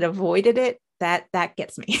easily avoided it, that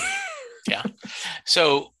gets me. Yeah.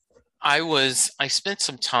 So I spent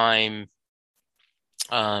some time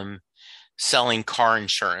selling car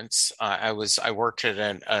insurance. I worked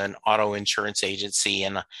at an auto insurance agency,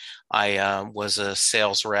 and I was a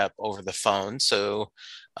sales rep over the phone. So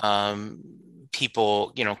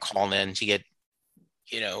people, call in to get,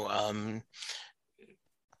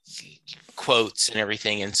 quotes and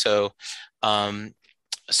everything. And so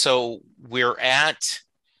we're at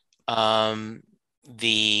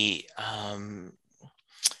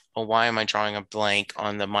why am I drawing a blank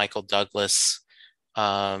on the Michael Douglas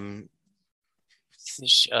where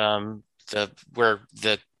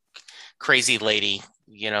the crazy lady,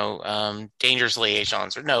 Dangerous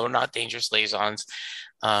Liaisons, or no, not Dangerous Liaisons.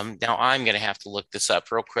 Now I'm going to have to look this up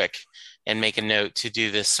real quick and make a note to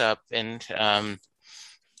do this up. And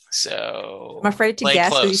so I'm afraid to guess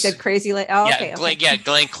because you said crazy lady. Oh, yeah, okay.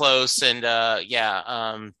 Glenn Close, and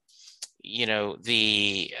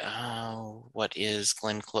what is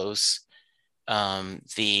Glenn Close?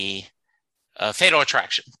 The Fatal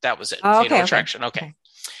Attraction. That was it. Oh, Fatal Attraction. Okay.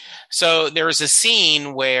 So there was a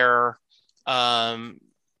scene where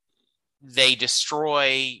they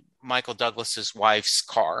destroy Michael Douglas's wife's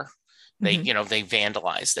car. They, they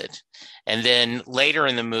vandalized it. And then later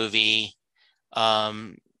in the movie,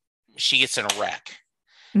 she gets in a wreck.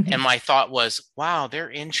 Mm-hmm. And my thought was, wow, their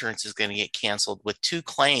insurance is going to get canceled with two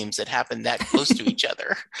claims that happened that close to each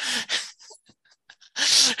other.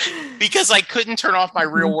 Because I couldn't turn off my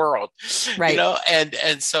real world, right?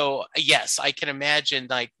 And so yes, I can imagine.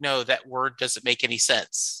 Like, no, that word doesn't make any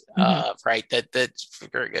sense, right? That's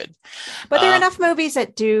very good. But there are enough movies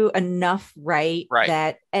that do enough right,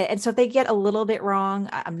 right? And so if they get a little bit wrong,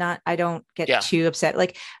 I don't get too upset.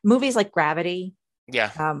 Like movies like Gravity,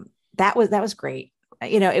 that was great.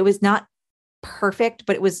 It was not perfect,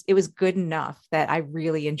 but it was good enough that I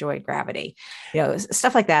really enjoyed Gravity.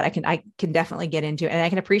 Stuff like that I can definitely get into, and I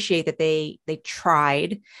can appreciate that they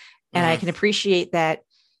tried, and I can appreciate that.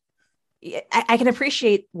 I can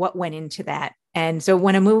appreciate what went into that. And so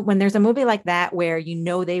when there's a movie like that where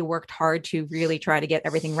they worked hard to really try to get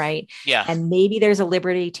everything right, and maybe there's a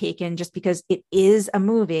liberty taken just because it is a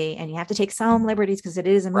movie, and you have to take some liberties because it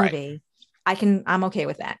is a movie. Right. I'm okay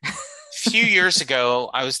with that. A few years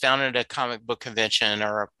ago, I was down at a comic book convention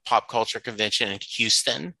or a pop culture convention in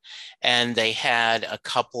Houston, and they had a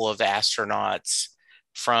couple of astronauts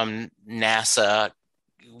from NASA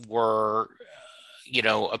were,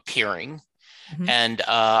 appearing. Mm-hmm. And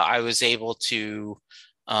I was able to,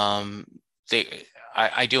 I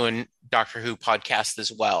do a Doctor Who podcast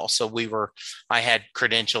as well. So I had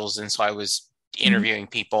credentials, and so I was interviewing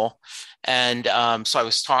people. And so I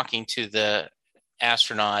was talking to the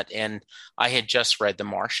astronaut, and I had just read The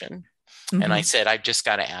Martian, and I said, I've just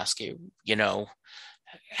got to ask you,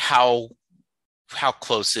 how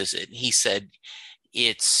close is it? And he said,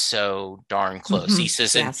 it's so darn close. He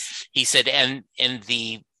says, he said,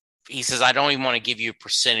 he says, I don't even want to give you a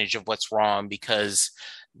percentage of what's wrong, because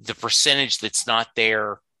the percentage that's not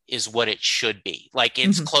there is what it should be. Like,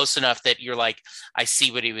 it's close enough that you're like, I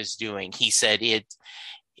see what he was doing. He said,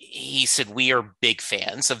 we are big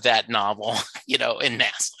fans of that novel, in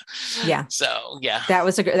NASA. Yeah. So, yeah, that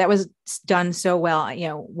was done so well.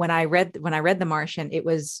 When I read The Martian, it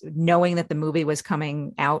was knowing that the movie was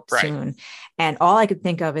coming out soon. And all I could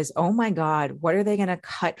think of is, oh my God, what are they going to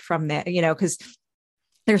cut from that? Because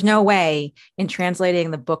there's no way in translating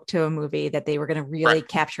the book to a movie that they were going to really Right.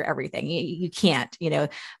 capture everything. You can't,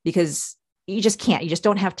 because you just can't. You just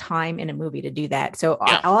don't have time in a movie to do that. So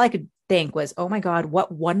Yeah. all I could think was, oh my God,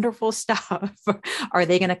 what wonderful stuff are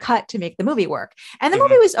they going to cut to make the movie work? And the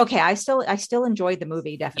movie was okay. I still enjoyed the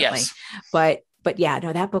movie, definitely. Yes. But yeah,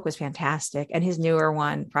 no, that book was fantastic. And his newer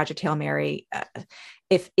one, Project Hail Mary,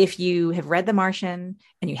 if you have read The Martian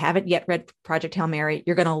and you haven't yet read Project Hail Mary,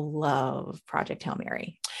 you're going to love Project Hail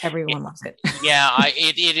Mary. Everyone loves it. Yeah,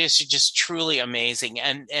 it is just truly amazing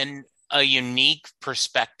and a unique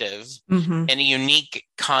perspective Mhm. and a unique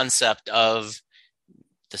concept of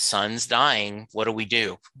the sun's dying. What do we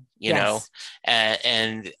do? You know,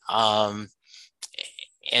 and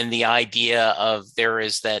the idea of there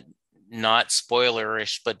is that, not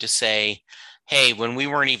spoilerish, but to say, hey, when we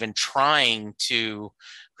weren't even trying to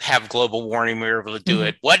have global warming, we were able to do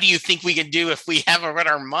it. What do you think we can do if we haven't read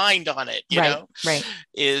our mind on it? You know,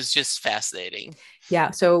 is just fascinating.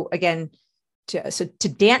 Yeah. So again, to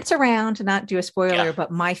dance around, to not do a spoiler,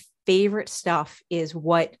 but my favorite stuff is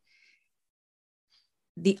what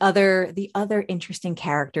the other interesting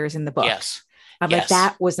characters in the book. Yes. I'm like,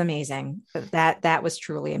 that was amazing. That was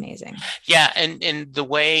truly amazing. Yeah. And the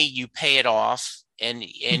way you pay it off and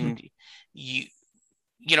you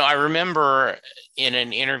know, I remember in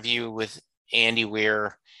an interview with Andy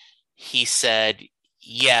Weir, he said,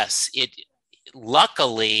 yes,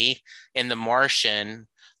 luckily in The Martian,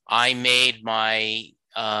 I made my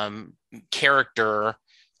character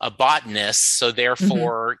a botanist. So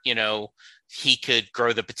therefore, you know, he could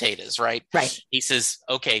grow the potatoes, right? Right. He says,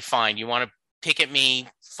 okay, fine. You want to pick at me,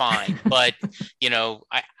 fine. But, you know,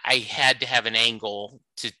 I had to have an angle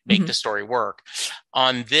to make the story work.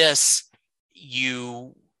 On this,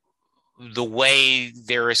 the way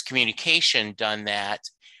there is communication done that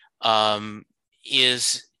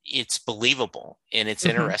it's believable and it's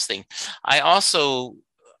interesting. I also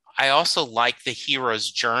like the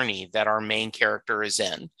hero's journey that our main character is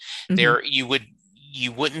in. There, you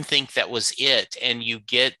wouldn't think that was it, and you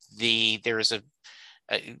get there's a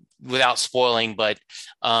without spoiling, but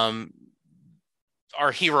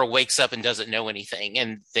our hero wakes up and doesn't know anything,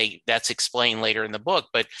 and that's explained later in the book.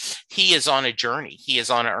 But he is on a journey. He is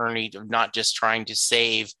on a journey of not just trying to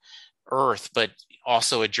save Earth, but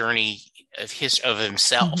also a journey of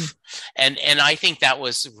himself. And I think that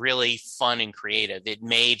was really fun and creative. It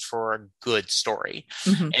made for a good story.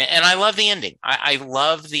 And I love the ending. I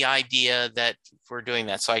love the idea that we're doing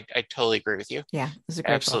that. So I totally agree with you. Yeah, it was a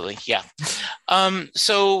great absolutely book. Yeah.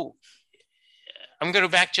 So I'm going to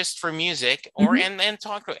go back just for music and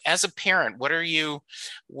talk as a parent. What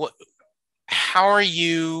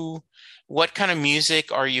kind of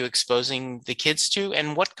music are you exposing the kids to,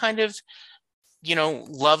 and what kind of, you know,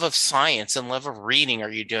 love of science and love of reading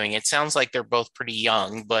are you doing? It sounds like they're both pretty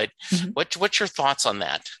young, but what's your thoughts on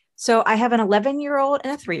that? So I have an 11-year-old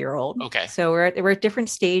and a 3-year-old. Okay. So we're at different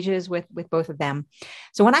stages with both of them.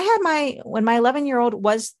 So when my 11-year-old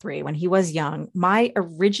was 3, when he was young, my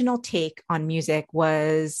original take on music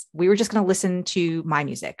was we were just going to listen to my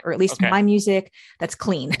music, or at least my music that's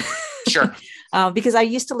clean. Sure. Because I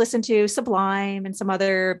used to listen to Sublime and some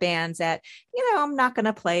other bands that, you know, I'm not going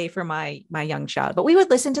to play for my young child, but we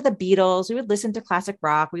would listen to the Beatles. We would listen to classic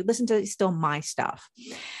rock. We would listen to still my stuff.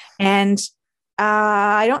 And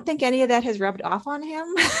I don't think any of that has rubbed off on him.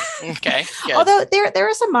 Okay. Good. Although there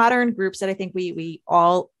are some modern groups that I think we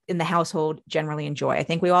all in the household generally enjoy. I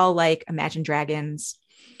think we all like Imagine Dragons.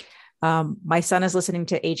 My son is listening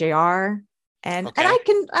to AJR, and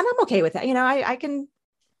I'm okay with that. You know, I can.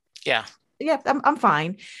 Yeah. I'm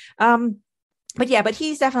fine. But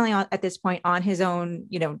he's definitely at this point on his own,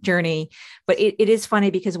 you know, journey. But it is funny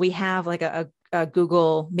because we have like a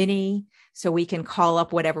Google Mini, so we can call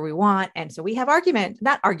up whatever we want. And so we have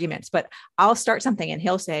not arguments, but I'll start something and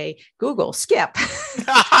he'll say, Google, skip.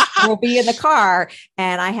 We'll be in the car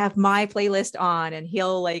and I have my playlist on and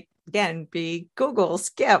he'll again be Google,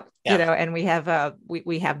 skip, you know, and we have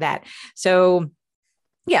we have that. So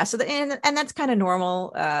yeah. So and that's kind of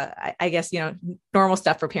normal, I guess, you know, normal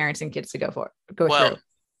stuff for parents and kids to go through.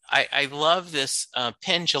 I love this.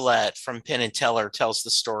 Penn Jillette from Penn and Teller tells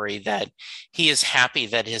the story that he is happy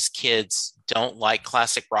that his kids don't like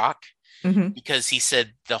classic rock because he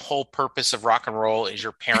said the whole purpose of rock and roll is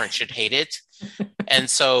your parents should hate it. And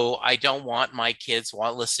so I don't want my kids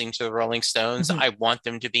while listening to the Rolling Stones. I want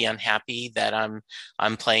them to be unhappy that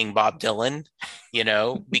I'm playing Bob Dylan, you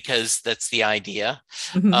know, because that's the idea.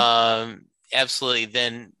 Absolutely.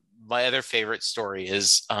 Then my other favorite story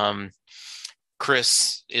is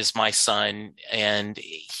Chris is my son, and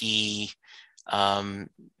he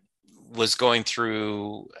was going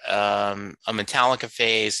through a Metallica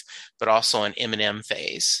phase, but also an Eminem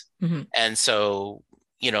phase. Mhm. And so,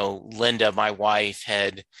 Linda, my wife,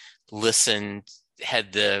 had the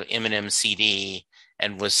Eminem CD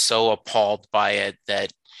and was so appalled by it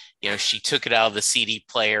that, she took it out of the CD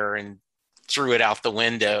player and threw it out the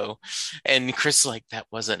window. And Chris like, that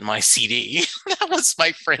wasn't my CD. That was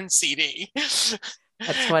my friend's CD. That's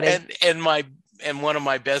funny. And one of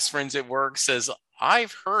my best friends at work says,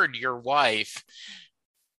 I've heard your wife.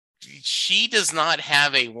 She does not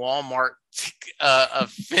have a Walmart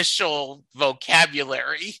official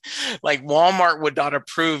vocabulary. Like Walmart would not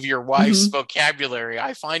approve your wife's vocabulary.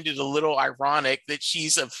 I find it a little ironic that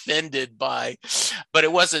she's offended by, but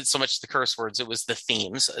it wasn't so much the curse words. It was the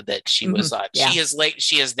themes that she was on. Yeah.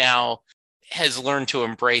 She has learned to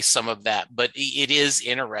embrace some of that, but it is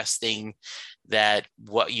interesting that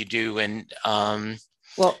what you do. And,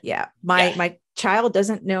 well, yeah, my child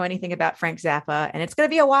doesn't know anything about Frank Zappa, and it's going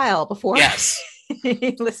to be a while before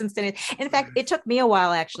he listens to it. In fact, it took me a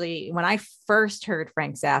while, actually. When I first heard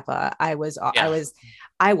Frank Zappa, I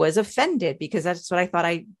was offended because that's what I thought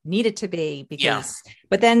I needed to be.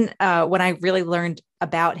 But then when I really learned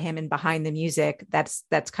about him and behind the music, that's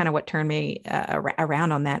kind of what turned me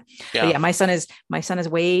around on that. Yeah. But yeah, my son is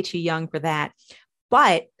way too young for that.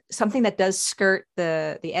 But something that does skirt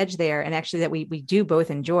the edge there, and actually that we do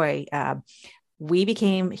both enjoy, we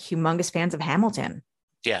became humongous fans of Hamilton.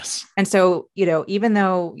 Yes. And so, even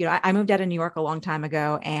though, I moved out of New York a long time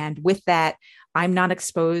ago, and with that, I'm not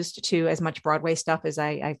exposed to as much Broadway stuff as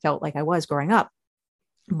I felt like I was growing up.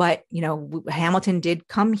 But, Hamilton did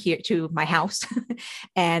come here to my house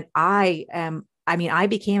and I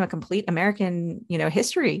became a complete American,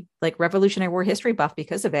 history, like Revolutionary War history buff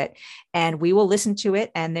because of it. And we will listen to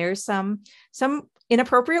it. And there's some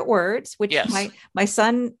inappropriate words, which my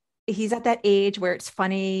son, he's at that age where it's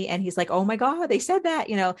funny. And he's like, oh my God, they said that,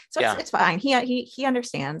 so it's fine. He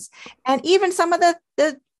understands. And even some of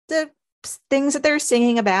the things that they're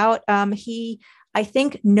singing about, he, I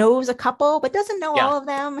think, knows a couple, but doesn't know all of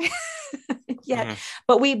them yet. Mm-hmm.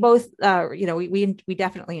 But we both, we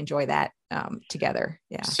definitely enjoy that together.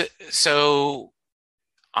 Yeah. So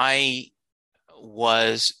Brent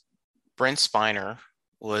Spiner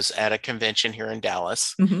was at a convention here in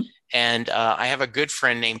Dallas. Mm-hmm. And I have a good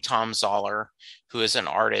friend named Tom Zoller, who is an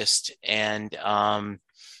artist, and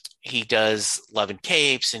he does Love and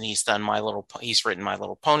Capes, and he's written My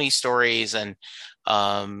Little Pony stories. And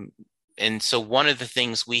so one of the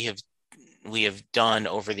things we have done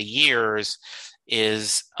over the years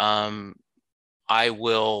is I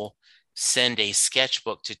will send a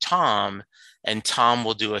sketchbook to Tom, and Tom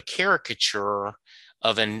will do a caricature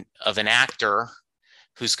of an actor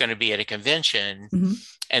who's going to be at a convention. Mm-hmm.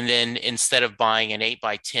 And then instead of buying an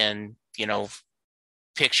 8x10,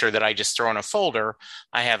 picture that I just throw in a folder,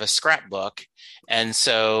 I have a scrapbook. And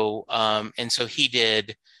so he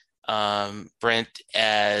did Brent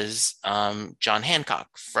as John Hancock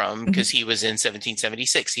because he was in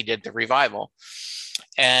 1776. He did the revival.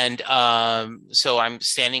 And so I'm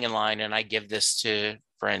standing in line and I give this to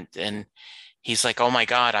Brent, and he's like, oh my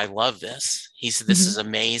God, I love this. He said, this is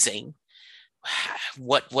amazing.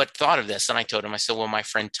 What thought of this? And I told him, I said, well, my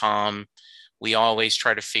friend Tom, we always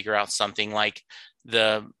try to figure out something like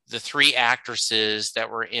the three actresses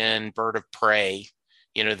that were in Bird of Prey,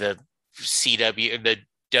 the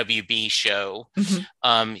WB show.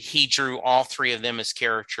 Mm-hmm. He drew all three of them as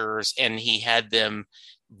characters, and he had them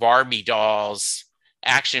Barbie dolls,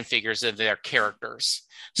 action figures of their characters.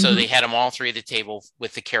 So they had them all three at the table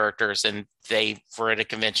with the characters, and they were at a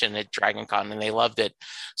convention at Dragon Con and they loved it.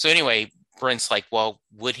 So anyway, Brent's like, well,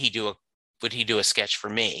 would he do a sketch for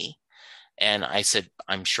me? And I said,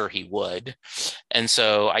 I'm sure he would. And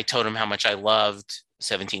so I told him how much I loved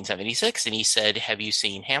 1776. And he said, have you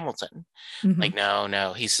seen Hamilton? Mm-hmm. Like,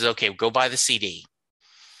 no. He says, okay, go buy the CD.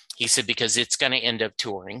 He said, because it's going to end up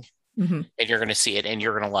touring. Mm-hmm. And you're going to see it and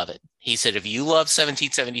you're going to love it. He said, if you love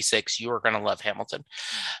 1776, you are going to love Hamilton.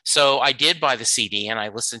 So I did buy the CD and I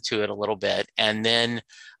listened to it a little bit. And then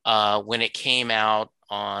when it came out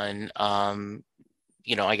on,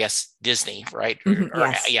 I guess Disney, right?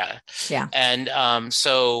 Yes. Yeah. And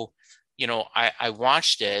so, I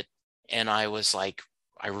watched it and I was like,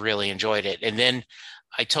 I really enjoyed it. And then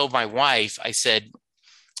I told my wife, I said,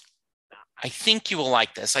 I think you will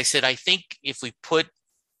like this. I said, I think if we closed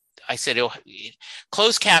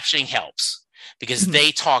captioning helps because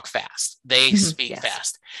they talk fast. They speak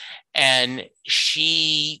fast. And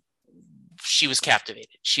she was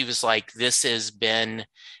captivated. She was like, this has been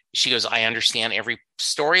she goes, I understand every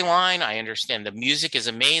storyline. I understand the music is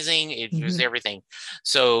amazing. It was everything.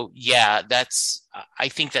 So yeah, I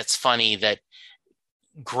think that's funny that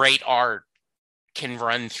great art can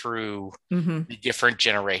run through the different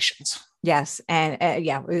generations. Yes. And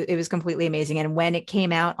it was completely amazing. And when it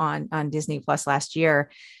came out on Disney Plus last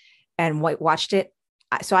year and watched it,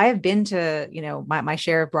 so I have been to, my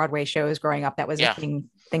share of Broadway shows growing up. That was a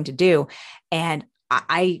thing to do. And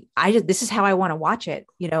I this is how I want to watch it,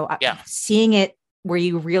 seeing it where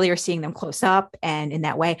you really are seeing them close up and in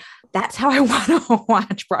that way. That's how I want to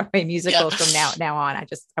watch Broadway musicals from now on.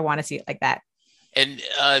 I want to see it like that. And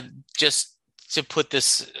just to put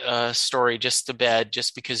this story just to bed,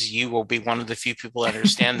 just because you will be one of the few people that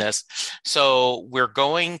understand this. So we're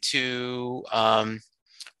going to New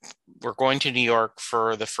York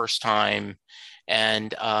for the first time,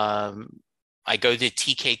 and I go to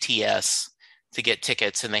TKTS to get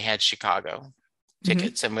tickets, and they had Chicago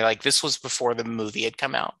tickets, and we're like, this was before the movie had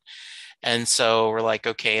come out, and so we're like,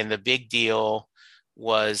 okay. And the big deal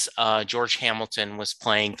was George Hamilton was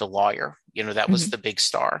playing the lawyer. That was the big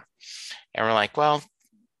star, and we're like, well,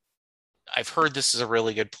 I've heard this is a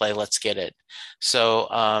really good play. Let's get it. So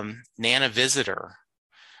Nana Visitor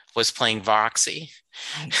was playing Voxy.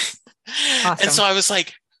 Nice. Awesome. And so I was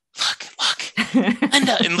like, look,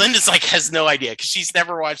 Linda. And Linda's like, has no idea because she's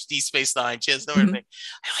never watched Deep Space Nine. She has no idea. I'm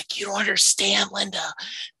like, you don't understand, Linda.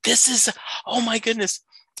 This is, oh my goodness.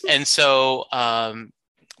 And so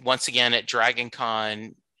once again at Dragon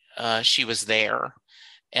Con, she was there.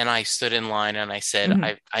 And I stood in line and I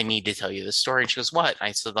said, I need to tell you the story. And she goes, what?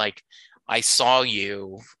 I said, like, I saw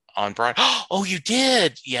you on Broadway. Oh, you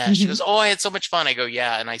did? Yeah. She goes, oh, I had so much fun. I go,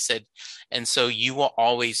 yeah. And I said, and so you will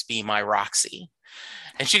always be my Roxy.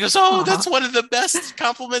 And she goes, oh, that's one of the best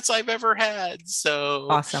compliments I've ever had. So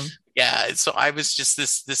awesome. Yeah. So I was just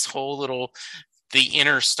this whole little, the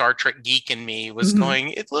inner Star Trek geek in me was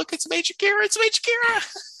going, look, it's Major Kira. It's Major Kira.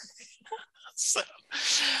 So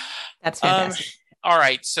that's fantastic. All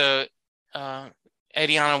right. So,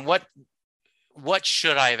 Adeena, what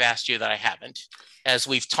should I have asked you that I haven't, as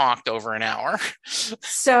we've talked over an hour?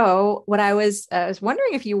 So what I was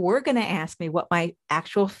wondering if you were going to ask me what my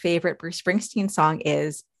actual favorite Bruce Springsteen song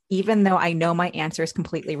is, even though I know my answer is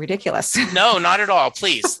completely ridiculous. No, not at all.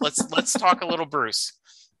 Please, let's talk a little Bruce.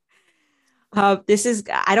 I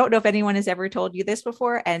don't know if anyone has ever told you this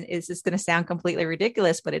before, and is this going to sound completely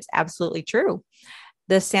ridiculous, but it's absolutely true.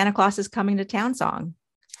 The Santa Claus is Coming to Town song.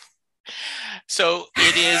 So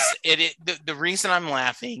the reason I'm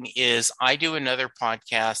laughing is I do another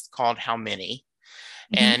podcast called How Many,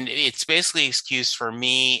 and it's basically an excuse for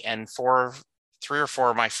me and 3 or 4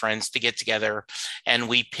 of my friends to get together, and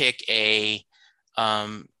we pick a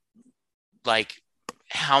like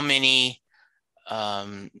how many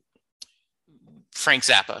Frank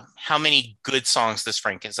Zappa, how many good songs does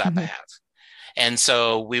Frank Zappa have? And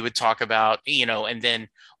so we would talk about, and then,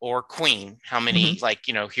 or Queen, how many,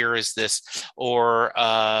 here is this, or,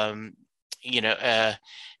 how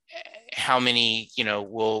many,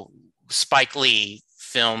 will Spike Lee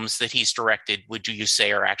films that he's directed, would you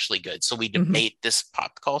say are actually good? So we debate this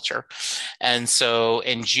pop culture. And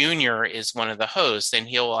Junior is one of the hosts, and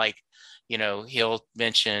he'll he'll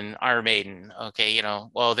mention Iron Maiden. Okay.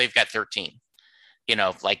 Well, they've got 13. He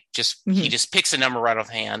just picks a number right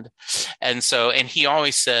offhand. And he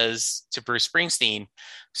always says to Bruce Springsteen,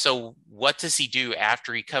 so what does he do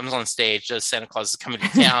after he comes on stage, does Santa Claus is Coming to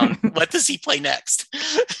Town? What does he play next?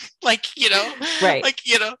 Right.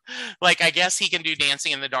 I guess he can do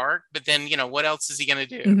Dancing in the Dark, but then, what else is he going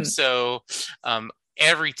to do? So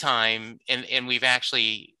every time, and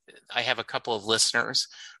I have a couple of listeners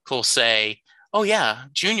who'll say, oh yeah,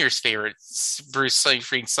 Junior's favorite Bruce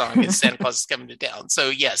Springsteen song is Santa Claus is Coming to Town. So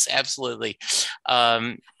yes, absolutely.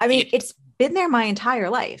 It's been there my entire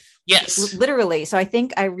life. Yes, literally. So I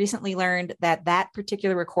think I recently learned that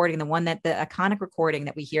particular recording, the iconic recording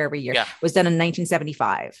that we hear every year, was done in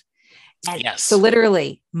 1975. And so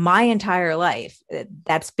literally my entire life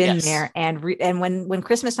that's been there. And when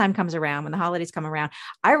Christmas time comes around, when the holidays come around,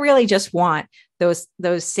 I really just want those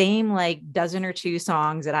same dozen or 2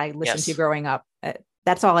 songs that I listened to growing up.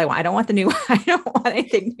 That's all I want. I don't want the new. I don't want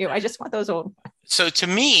anything new. I just want those old ones. So to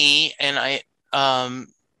me, and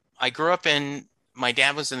I grew up my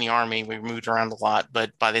dad was in the Army. We moved around a lot,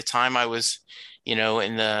 but by the time I was,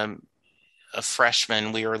 a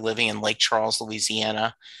freshman, we were living in Lake Charles,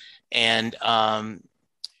 Louisiana. And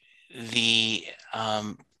the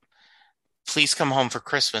Please Come Home for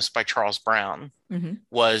Christmas by Charles Brown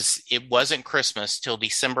it wasn't Christmas till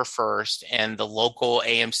December 1st, and the local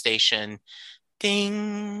AM station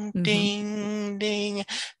ding, ding, ding,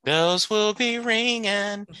 bells will be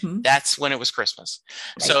ringing. That's when it was Christmas.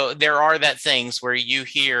 Right. So there are that things where you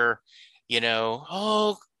hear,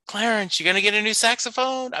 oh, Clarence, you're going to get a new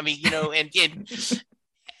saxophone. I mean,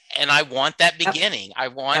 and I want that beginning. I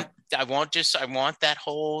want that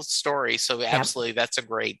whole story. So absolutely, that's a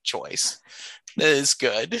great choice. That is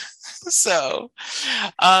good. So,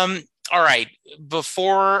 all right.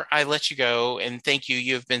 Before I let you go, and thank you,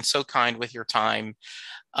 you've been so kind with your time.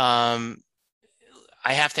 I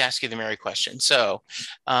have to ask you the Mary question. So,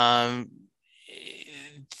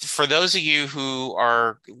 for those of you who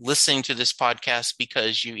are listening to this podcast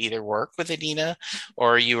because you either work with Adeena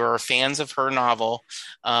or you are fans of her novel,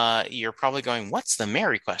 you're probably going, what's the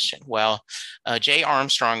Mary question? Well, Jay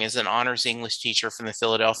Armstrong is an honors English teacher from the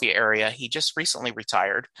Philadelphia area. He just recently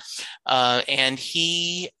retired. And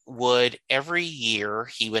he would, every year,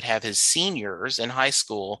 he would have his seniors in high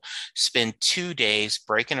school spend 2 days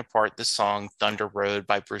breaking apart the song Thunder Road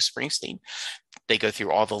by Bruce Springsteen. They go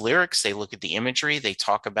through all the lyrics, they look at the imagery, they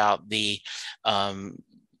talk about the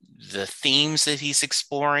themes that he's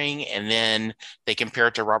exploring, and then they compare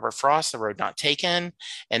it to Robert Frost, The Road Not Taken,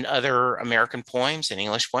 and other American poems and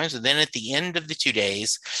English poems. And then at the end of the 2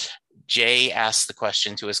 days, Jay asks the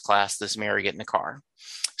question to his class, does Mary get in the car?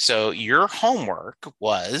 So your homework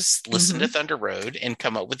was listen to Thunder Road and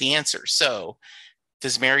come up with the answer. So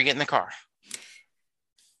does Mary get in the car?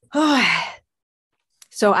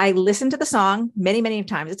 So I listened to the song many, many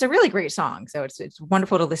times. It's a really great song. So it's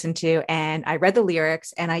wonderful to listen to. And I read the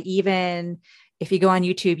lyrics, and I even, if you go on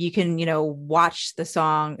YouTube, you can, watch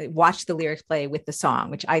the lyrics play with the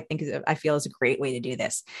song, which I feel is a great way to do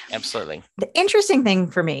this. Absolutely. The interesting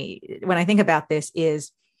thing for me when I think about this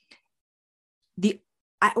is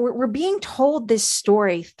we're being told this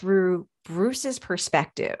story through Bruce's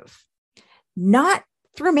perspective, not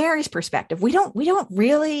through Mary's perspective. We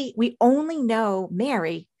only know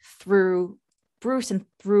Mary through Bruce and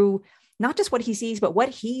through not just what he sees, but what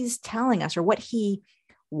he's telling us or what he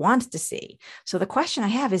wants to see. So the question I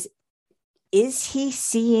have is he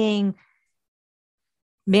seeing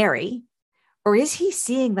Mary, or is he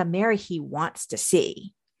seeing the Mary he wants to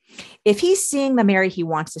see? If he's seeing the Mary he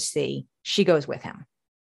wants to see, she goes with him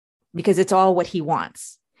because it's all what he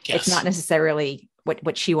wants. Yes. It's not necessarily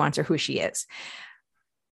what she wants or who she is.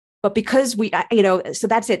 But because so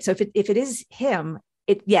that's it. So if it is him,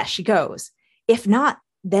 she goes. If not,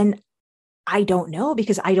 then I don't know,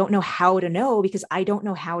 because I don't know how to know, because I don't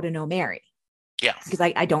know how to know Mary. Yeah. Because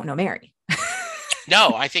I don't know Mary.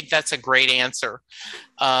 No, I think that's a great answer.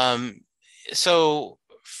 So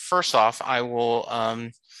first off, I will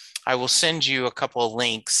send you a couple of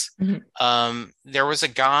links. There was a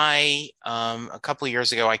guy a couple of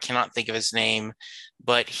years ago, I cannot think of his name,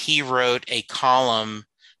 but he wrote a column,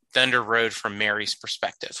 Thunder Road from Mary's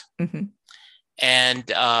perspective. And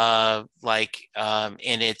and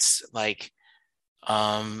it's like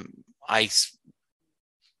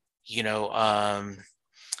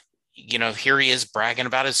here he is bragging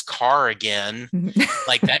about his car again,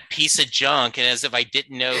 like that piece of junk, and as if I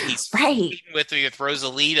didn't know he's right with me with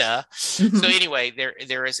Rosalita. So anyway,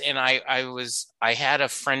 there is, and I had a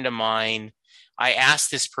friend of mine, I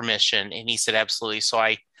asked his permission and he said absolutely. So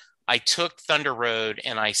I took Thunder Road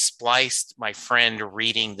and I spliced my friend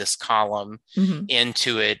reading this column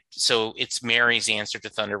into it. So it's Mary's answer to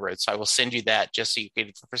Thunder Road. So I will send you that just so you get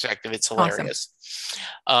the perspective. It's hilarious.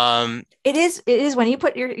 Awesome. It is when you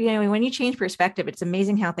put when you change perspective, it's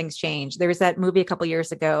amazing how things change. There was that movie a couple of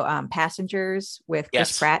years ago, Passengers, with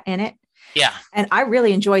Chris Pratt in it. Yeah. And I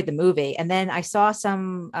really enjoyed the movie. And then I saw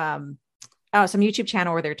some YouTube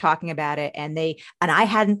channel where they're talking about it, and I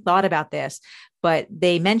hadn't thought about this, but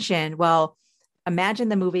they mentioned, well, imagine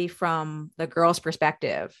the movie from the girl's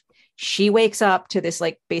perspective. She wakes up to this,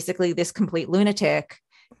 basically this complete lunatic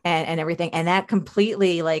and everything. And that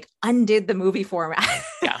completely undid the movie for me.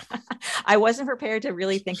 Yeah. I wasn't prepared to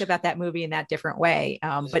really think about that movie in that different way.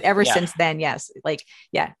 But ever since then, yes,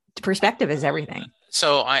 perspective is everything.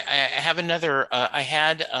 So I have another, I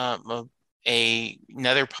had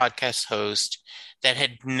another podcast host that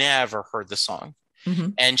had never heard the song.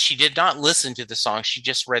 And she did not listen to the song. She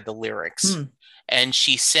just read the lyrics. And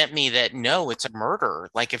she sent me that, no, it's a murder.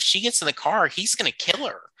 Like if she gets in the car, he's going to kill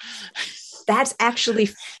her.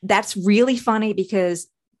 That's really funny, because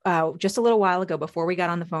just a little while ago, before we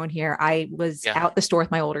got on the phone here, I was out the store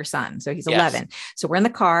with my older son. So he's 11. So we're in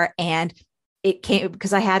the car, and it came,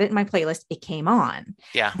 because I had it in my playlist, it came on.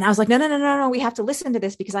 Yeah. And I was like, no, we have to listen to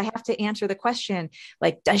this, because I have to answer the question,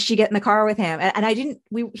 does she get in the car with him? And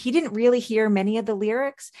he didn't really hear many of the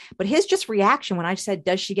lyrics, but his just reaction when I said,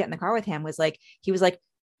 does she get in the car with him, was he was like,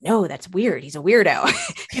 no, that's weird. He's a weirdo.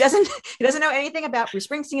 he doesn't know anything about Bruce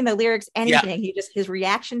Springsteen, the lyrics, anything. He just, his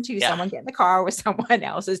reaction to someone getting in the car with someone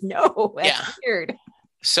else is no, that's weird.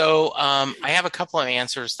 So I have a couple of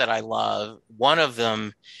answers that I love. One of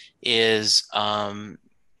them is, and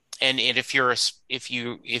if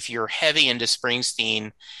you're heavy into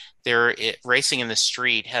Springsteen, Racing in the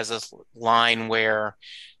Street has this line where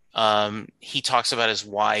he talks about his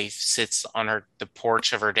wife sits on the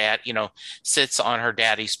porch of her dad, sits on her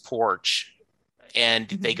daddy's porch, and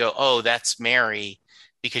they go, oh, that's Mary,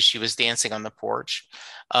 because she was dancing on the porch.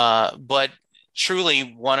 But truly,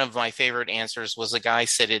 one of my favorite answers was a guy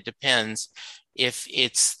said it depends. If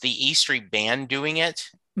it's the E Street Band doing it,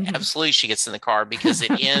 absolutely she gets in the car because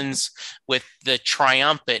it ends with the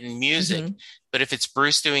triumphant music. But if it's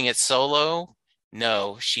Bruce doing it solo,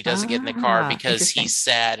 no, she doesn't get in the car because he's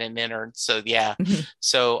sad and inert. So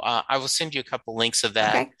so I will send you a couple links of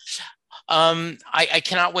that. Okay. I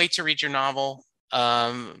cannot wait to read your novel.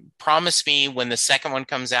 Promise me when the second one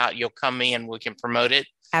comes out, you'll come me and we can promote it.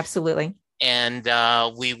 Absolutely. And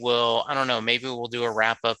we will, I don't know, maybe we'll do a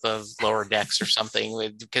wrap up of Lower Decks or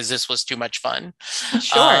something because this was too much fun.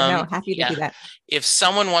 Sure. No, happy to do that. If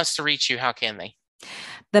someone wants to reach you, how can they?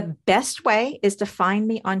 The best way is to find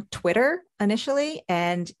me on Twitter initially.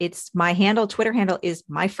 And it's my Twitter handle is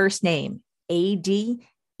my first name, Adeena.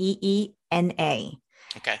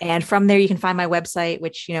 Okay. And from there, you can find my website,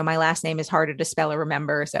 which, my last name is harder to spell or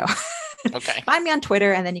remember. So find me on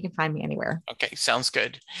Twitter and then you can find me anywhere. Okay. Sounds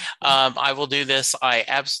good. I will do this. I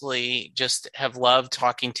absolutely just have loved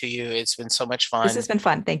talking to you. It's been so much fun. This has been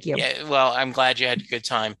fun. Thank you. Yeah. Well, I'm glad you had a good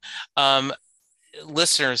time.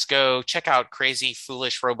 Listeners, go check out Crazy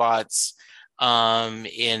Foolish Robots.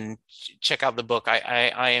 And check out the book.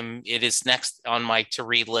 It is next on my to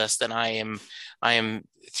read list, and I am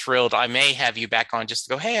thrilled. I may have you back on just to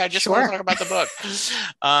go, hey, I just want to talk about the book.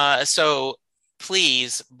 So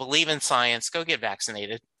please believe in science. Go get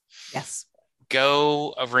vaccinated. Yes.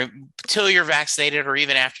 Go till you're vaccinated, or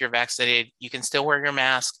even after you're vaccinated, you can still wear your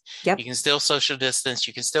mask. Yep. You can still social distance.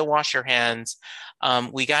 You can still wash your hands.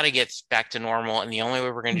 We got to get back to normal. And the only way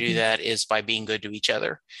we're going to do that is by being good to each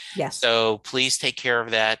other. Yes. So please take care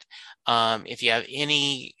of that. If you have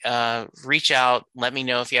any, reach out, let me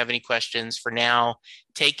know if you have any questions. For now,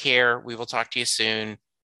 take care. We will talk to you soon.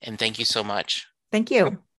 And thank you so much. Thank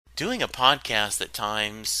you. Doing a podcast at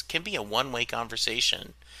times can be a one-way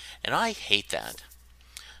conversation, and I hate that.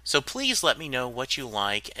 So please let me know what you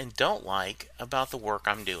like and don't like about the work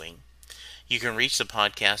I'm doing. You can reach the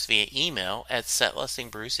podcast via email at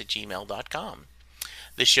setlistingbruce@gmail.com.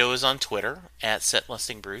 The show is on Twitter at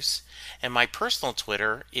setlistingbruce, and my personal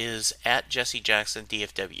Twitter is at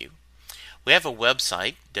jessejacksondfw. We have a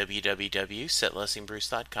website,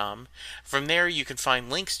 www.setlistingbruce.com. From there, you can find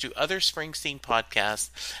links to other Springsteen podcasts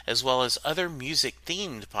as well as other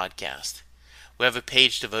music-themed podcasts. We have a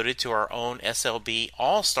page devoted to our own SLB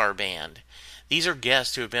All-Star Band. These are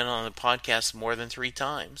guests who have been on the podcast more than 3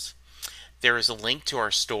 times. There is a link to our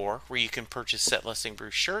store where you can purchase Set Listing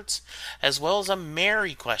Bruce shirts as well as a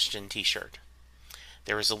Mary Question t-shirt.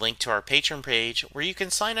 There is a link to our Patreon page where you can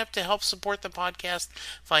sign up to help support the podcast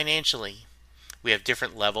financially. We have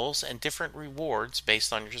different levels and different rewards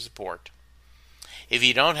based on your support. If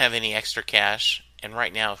you don't have any extra cash, and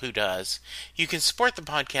right now who does, you can support the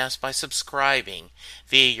podcast by subscribing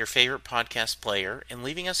via your favorite podcast player and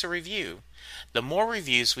leaving us a review. The more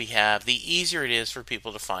reviews we have, the easier it is for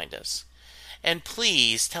people to find us. And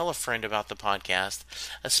please tell a friend about the podcast,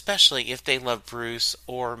 especially if they love Bruce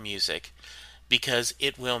or music, because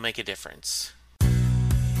it will make a difference.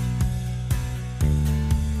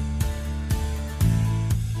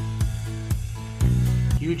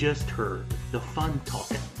 You just heard the fun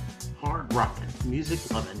talking, hard rocking,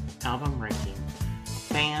 music loving, album ranking,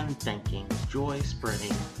 fan thinking, joy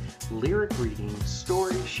spreading, lyric reading,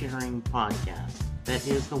 story sharing podcast that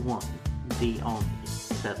is the one, the only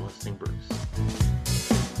Set Listing Bruce.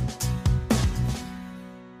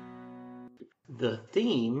 The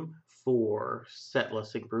theme for Set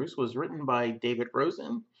Listing Bruce was written by David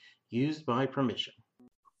Rosen, used by permission.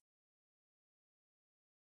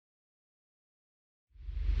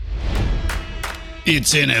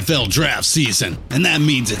 It's NFL draft season, and that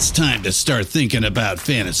means it's time to start thinking about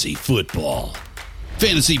fantasy football.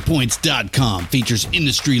 FantasyPoints.com features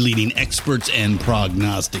industry-leading experts and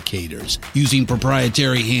prognosticators using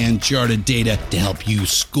proprietary hand-charted data to help you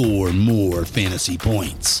score more fantasy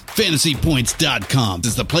points. FantasyPoints.com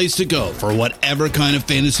is the place to go for whatever kind of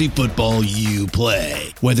fantasy football you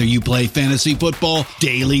play. Whether you play fantasy football,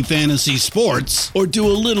 daily fantasy sports, or do a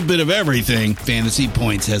little bit of everything, Fantasy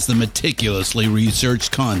Points has the meticulously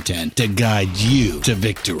researched content to guide you to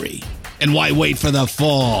victory. And why wait for the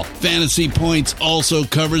fall? Fantasy Points also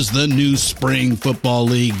covers the new spring football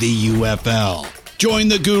league, the UFL. Join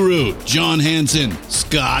the guru, John Hansen,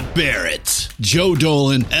 Scott Barrett, Joe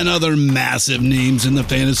Dolan, and other massive names in the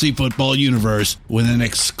fantasy football universe with an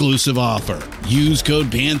exclusive offer. Use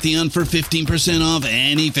code Pantheon for 15% off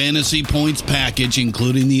any Fantasy Points package,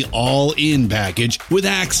 including the all-in package, with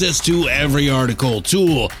access to every article,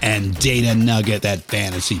 tool, and data nugget that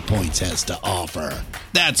Fantasy Points has to offer.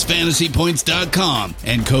 That's FantasyPoints.com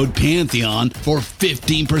and code Pantheon for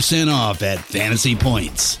 15% off at Fantasy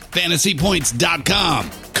Points.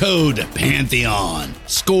 FantasyPoints.com, code Pantheon.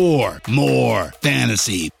 Score more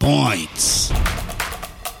fantasy points.